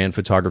in the brand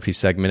photography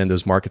segment in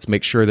those markets.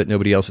 Make sure that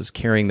nobody else is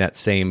carrying that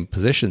same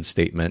position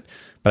statement.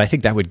 But I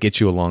think that would get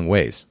you a long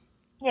ways.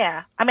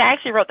 Yeah. I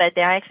actually wrote that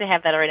down. I actually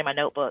have that already in my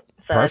notebook.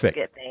 So Perfect.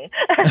 That's a good thing.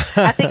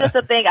 I think that's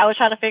the thing I was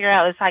trying to figure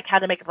out, is like how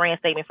to make a brand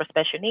statement for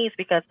special needs,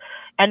 because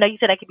I know you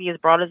said I could be as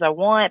broad as I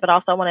want, but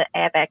also I want to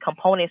add that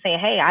component saying,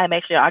 hey, I'm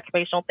actually an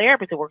occupational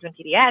therapist who works in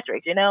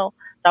pediatrics, So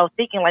I was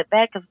thinking like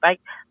that, because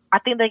I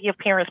think they give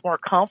parents more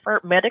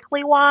comfort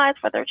medically wise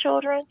for their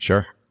children.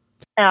 Sure.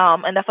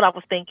 And that's what I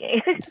was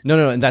thinking.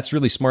 No, and that's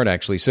really smart,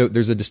 actually. So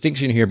there's a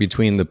distinction here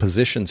between the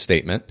position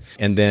statement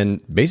and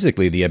then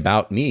basically the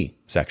about me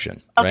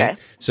section, right?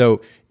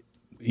 So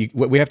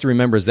what we have to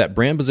remember is that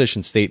brand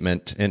position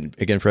statement, and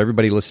again, for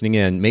everybody listening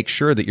in, make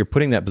sure that you're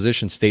putting that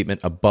position statement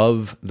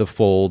above the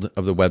fold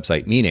of the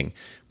website, meaning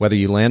whether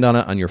you land on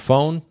it on your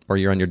phone or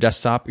you're on your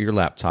desktop or your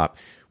laptop,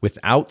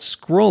 without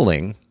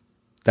scrolling,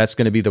 that's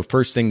going to be the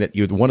first thing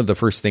one of the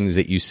first things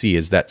that you see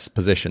is that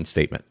position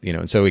statement,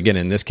 And so again,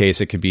 in this case,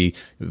 it could be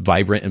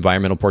vibrant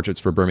environmental portraits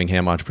for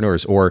Birmingham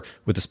entrepreneurs, or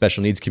with the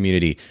special needs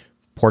community,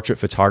 portrait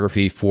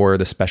photography for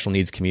the special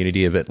needs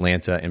community of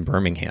Atlanta and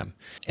Birmingham.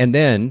 And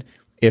then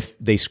if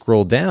they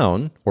scroll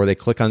down or they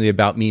click on the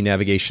About Me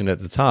navigation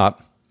at the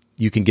top,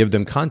 you can give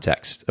them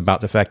context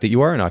about the fact that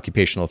you are an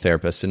occupational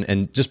therapist.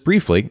 And just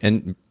briefly,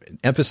 and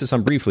emphasis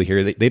on briefly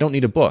here, they don't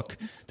need a book.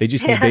 They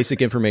just need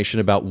basic information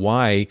about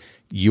why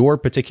your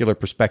particular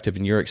perspective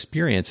and your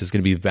experience is going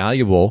to be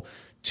valuable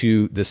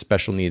to this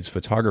special needs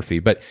photography.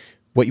 But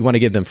what you want to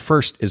give them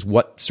first is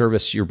what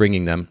service you're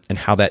bringing them and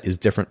how that is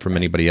different from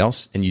anybody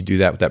else. And you do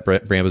that with that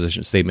brand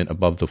position statement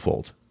above the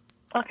fold.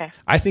 Okay.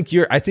 I think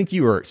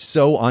you are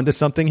so onto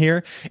something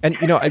here. And,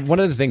 one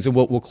of the things, and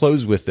we'll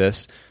close with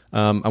this,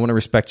 I want to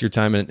respect your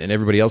time and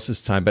everybody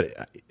else's time,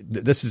 but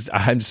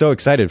I'm so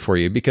excited for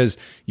you because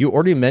you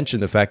already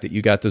mentioned the fact that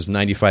you got those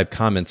 95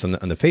 comments on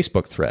the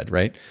Facebook thread,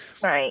 right?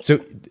 Right.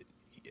 So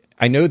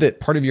I know that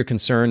part of your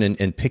concern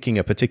in picking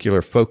a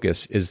particular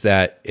focus is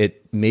that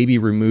it maybe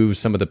removes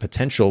some of the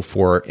potential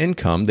for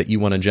income that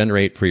you want to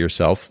generate for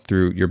yourself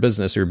through your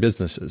business or your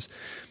businesses.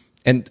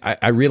 And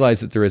I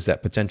realize that there is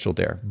that potential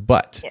there.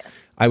 But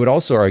I would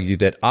also argue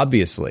that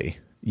obviously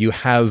you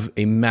have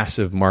a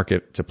massive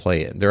market to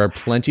play in. There are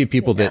plenty of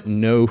people that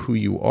know who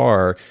you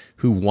are,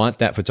 who want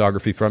that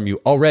photography from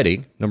you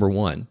already, number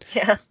one.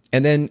 Yeah.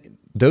 And then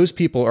those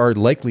people are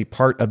likely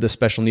part of the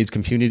special needs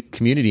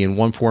community in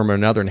one form or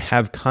another and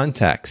have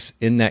contacts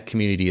in that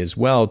community as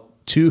well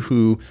to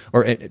whom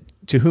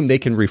they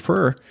can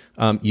refer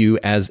you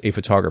as a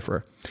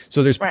photographer.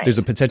 So there's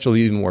a potential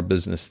even more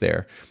business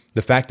there.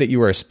 The fact that you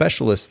are a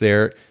specialist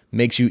there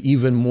makes you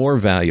even more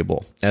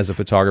valuable as a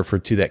photographer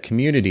to that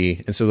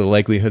community. And so the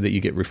likelihood that you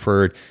get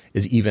referred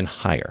is even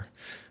higher.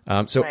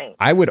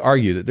 I would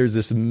argue that there's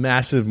this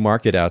massive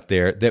market out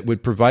there that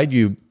would provide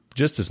you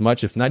just as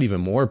much, if not even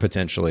more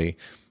potentially,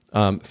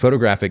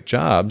 photographic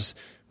jobs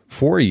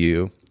for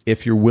you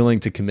if you're willing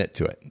to commit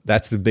to it.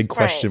 That's the big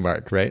question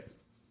mark, right?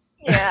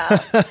 Yeah.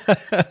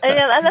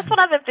 And that's what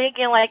I've been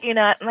thinking, like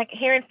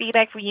hearing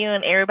feedback from you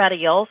and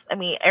everybody else. I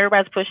mean,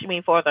 everybody's pushing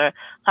me for the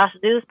class to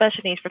do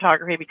special needs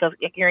photography because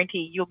I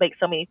guarantee you'll make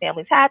so many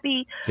families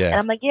happy. Yeah. And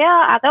I'm like,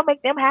 they'll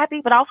make them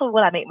happy, but also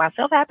will I make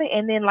myself happy?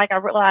 And then I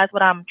realize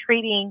what I'm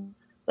treating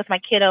with my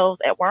kiddos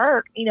at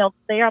work,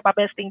 they are my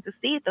best thing to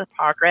see the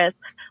progress,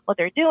 what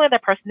they're doing, their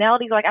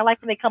personalities. Like, I like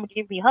when they come and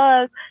give me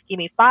hugs, give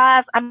me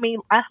fives. I mean,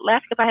 I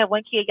laughed because I had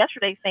one kid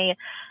yesterday saying,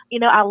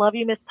 I love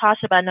you, Miss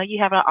Tasha, but I know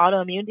you have an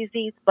autoimmune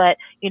disease, but,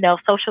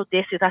 social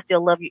distance, I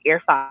still love you,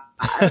 air five.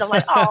 I'm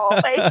like, oh,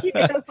 thank you.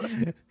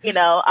 He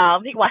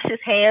washed his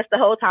hands the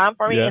whole time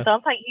for me. Yeah. And so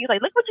he's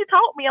like, look what you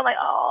taught me. I'm like,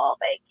 oh,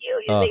 thank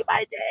you. You made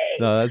my day.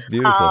 No, that's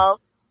beautiful.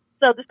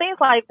 So the things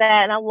like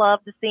that, and I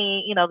love to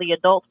see, the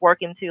adults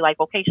work into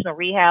vocational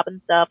rehab and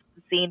stuff,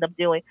 seeing them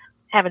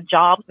having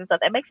jobs and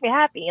stuff. That makes me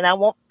happy, and I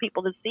want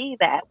people to see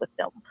that with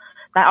them.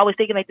 Not always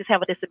thinking they just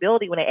have a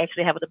disability when they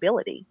actually have an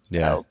ability.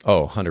 Yeah. So.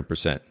 Oh,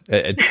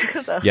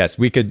 100%. Yes,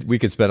 we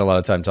could spend a lot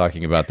of time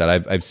talking about that.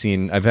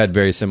 I've had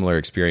very similar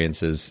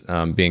experiences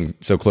being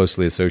so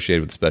closely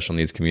associated with the special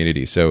needs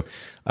community. So,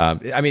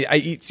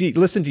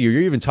 listen to you.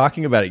 You're even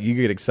talking about it. You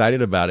get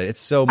excited about it.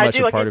 It's so much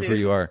a part of who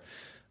you are.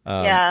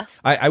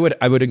 I would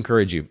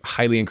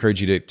highly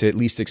encourage you to at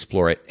least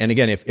explore it. And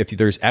again, if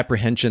there's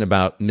apprehension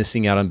about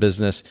missing out on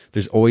business,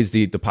 there's always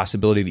the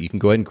possibility that you can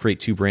go ahead and create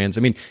two brands.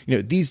 I mean,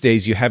 these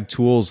days you have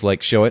tools like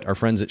Showit, our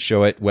friends at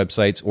Showit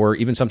websites, or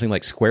even something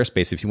like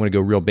Squarespace. If you want to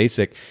go real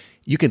basic,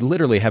 you could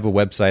literally have a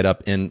website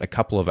up in a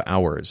couple of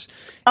hours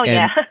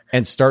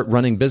and start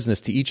running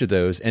business to each of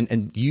those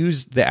and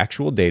use the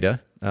actual data,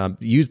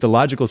 use the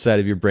logical side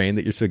of your brain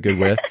that you're so good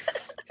with.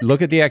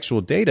 Look at the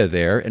actual data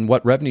there and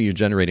what revenue you're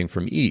generating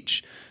from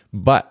each.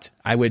 But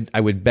I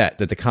would bet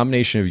that the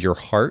combination of your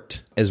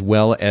heart as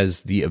well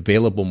as the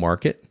available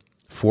market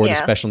for the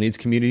special needs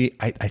community,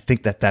 I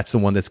think that's the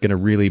one that's going to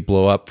really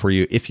blow up for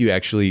you if you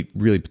actually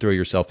really throw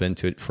yourself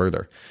into it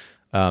further.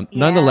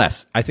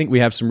 Nonetheless, I think we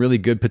have some really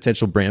good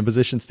potential brand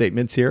position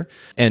statements here.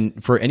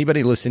 And for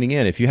anybody listening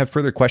in, if you have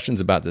further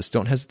questions about this,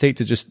 don't hesitate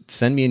to just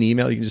send me an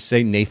email. You can just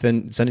say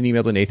send an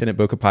email to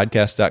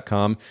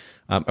nathan@bokehpodcast.com.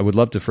 I would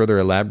love to further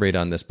elaborate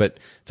on this. But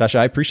Tasha,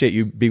 I appreciate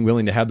you being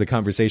willing to have the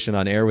conversation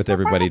on air with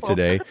everybody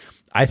today.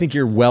 I think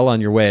you're well on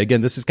your way.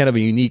 Again, this is kind of a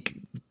unique,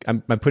 I'm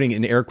putting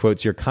in air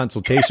quotes here,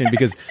 consultation,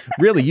 because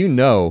really,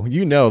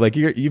 like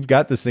you've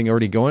got this thing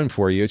already going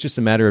for you. It's just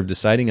a matter of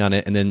deciding on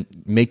it and then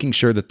making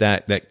sure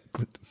that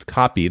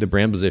copy, the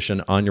brand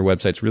position on your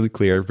website is really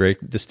clear, very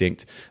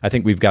distinct. I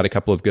think we've got a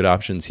couple of good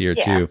options here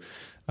too.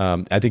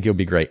 I think you'll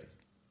be great.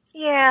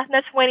 Yeah,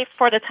 that's waiting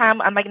for the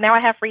time. I'm like, now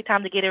I have free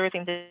time to get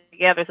everything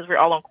together since we're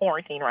all on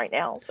quarantine right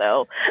now.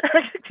 So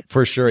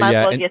for sure, might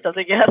yeah. as well get those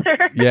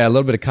together. Yeah, a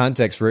little bit of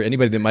context for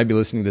anybody that might be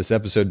listening to this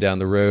episode down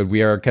the road.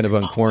 We are kind of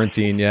on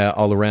quarantine,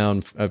 all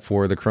around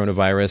for the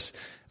coronavirus.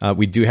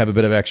 We do have a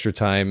bit of extra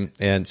time,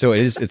 and so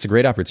it's a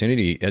great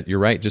opportunity. You're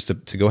right, just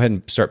to go ahead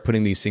and start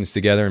putting these things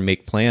together and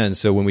make plans.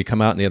 So when we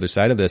come out on the other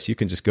side of this, you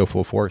can just go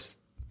full force.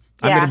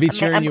 Yeah, I'm going to be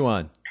cheering you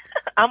on.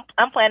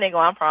 I'm planning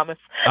on, I promise.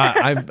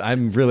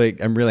 I'm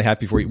really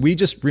happy for you. We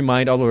just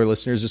remind all of our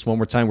listeners just one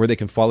more time where they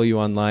can follow you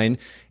online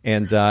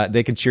and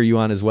they can cheer you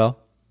on as well.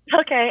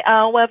 Okay.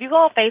 Well, if you go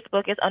on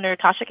Facebook, it's under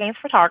Tasha Gaines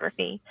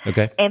Photography.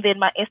 Okay. And then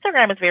my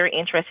Instagram is very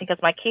interesting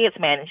because my kids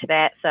manage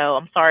that. So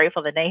I'm sorry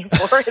for the name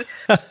for it.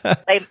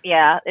 I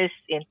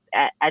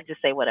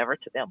just say whatever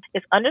to them.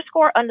 It's __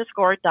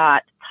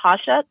 dot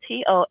Tasha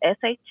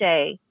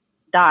TOSHA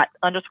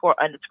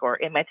 __.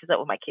 It matches up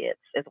with my kids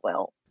as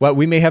well. Well,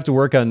 we may have to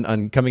work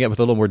on coming up with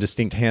a little more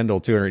distinct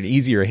handle too, or an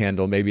easier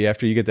handle maybe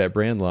after you get that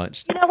brand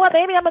launched. You know what?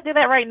 Maybe I'm gonna do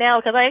that right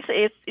now because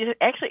it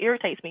actually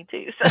irritates me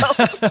too. So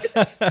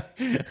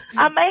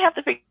I may have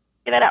to figure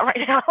that out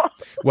right now.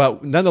 Well,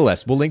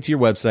 nonetheless, we'll link to your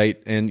website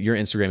and your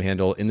Instagram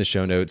handle in the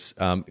show notes.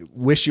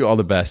 Wish you all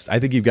the best. I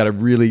think you've got a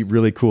really,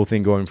 really cool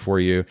thing going for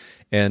you,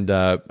 and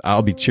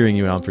I'll be cheering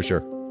you on for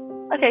sure.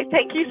 Okay,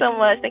 thank you so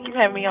much. Thank you for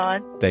having me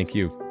on. Thank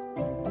you.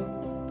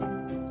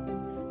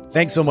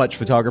 Thanks so much,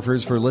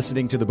 photographers, for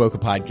listening to the Bokeh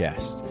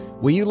Podcast.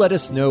 Will you let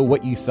us know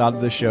what you thought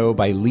of the show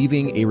by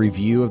leaving a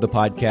review of the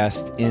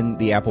podcast in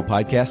the Apple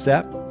Podcast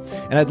app?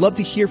 And I'd love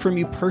to hear from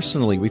you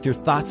personally with your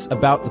thoughts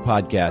about the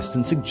podcast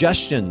and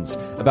suggestions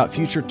about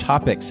future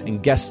topics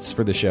and guests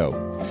for the show.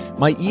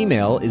 My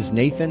email is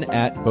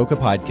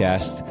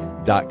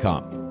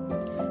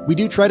nathan@bokehpodcast.com. We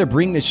do try to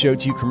bring this show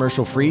to you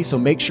commercial free, so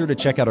make sure to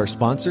check out our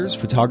sponsors,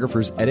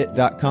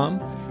 photographersedit.com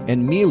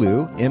and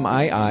Miilu,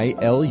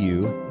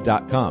 MIILU.com.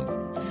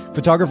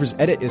 Photographer's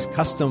Edit is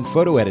custom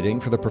photo editing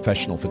for the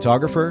professional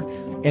photographer,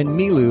 and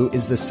Miilu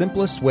is the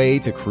simplest way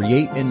to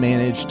create and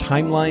manage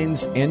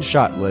timelines and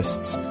shot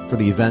lists for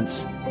the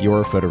events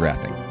you're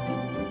photographing.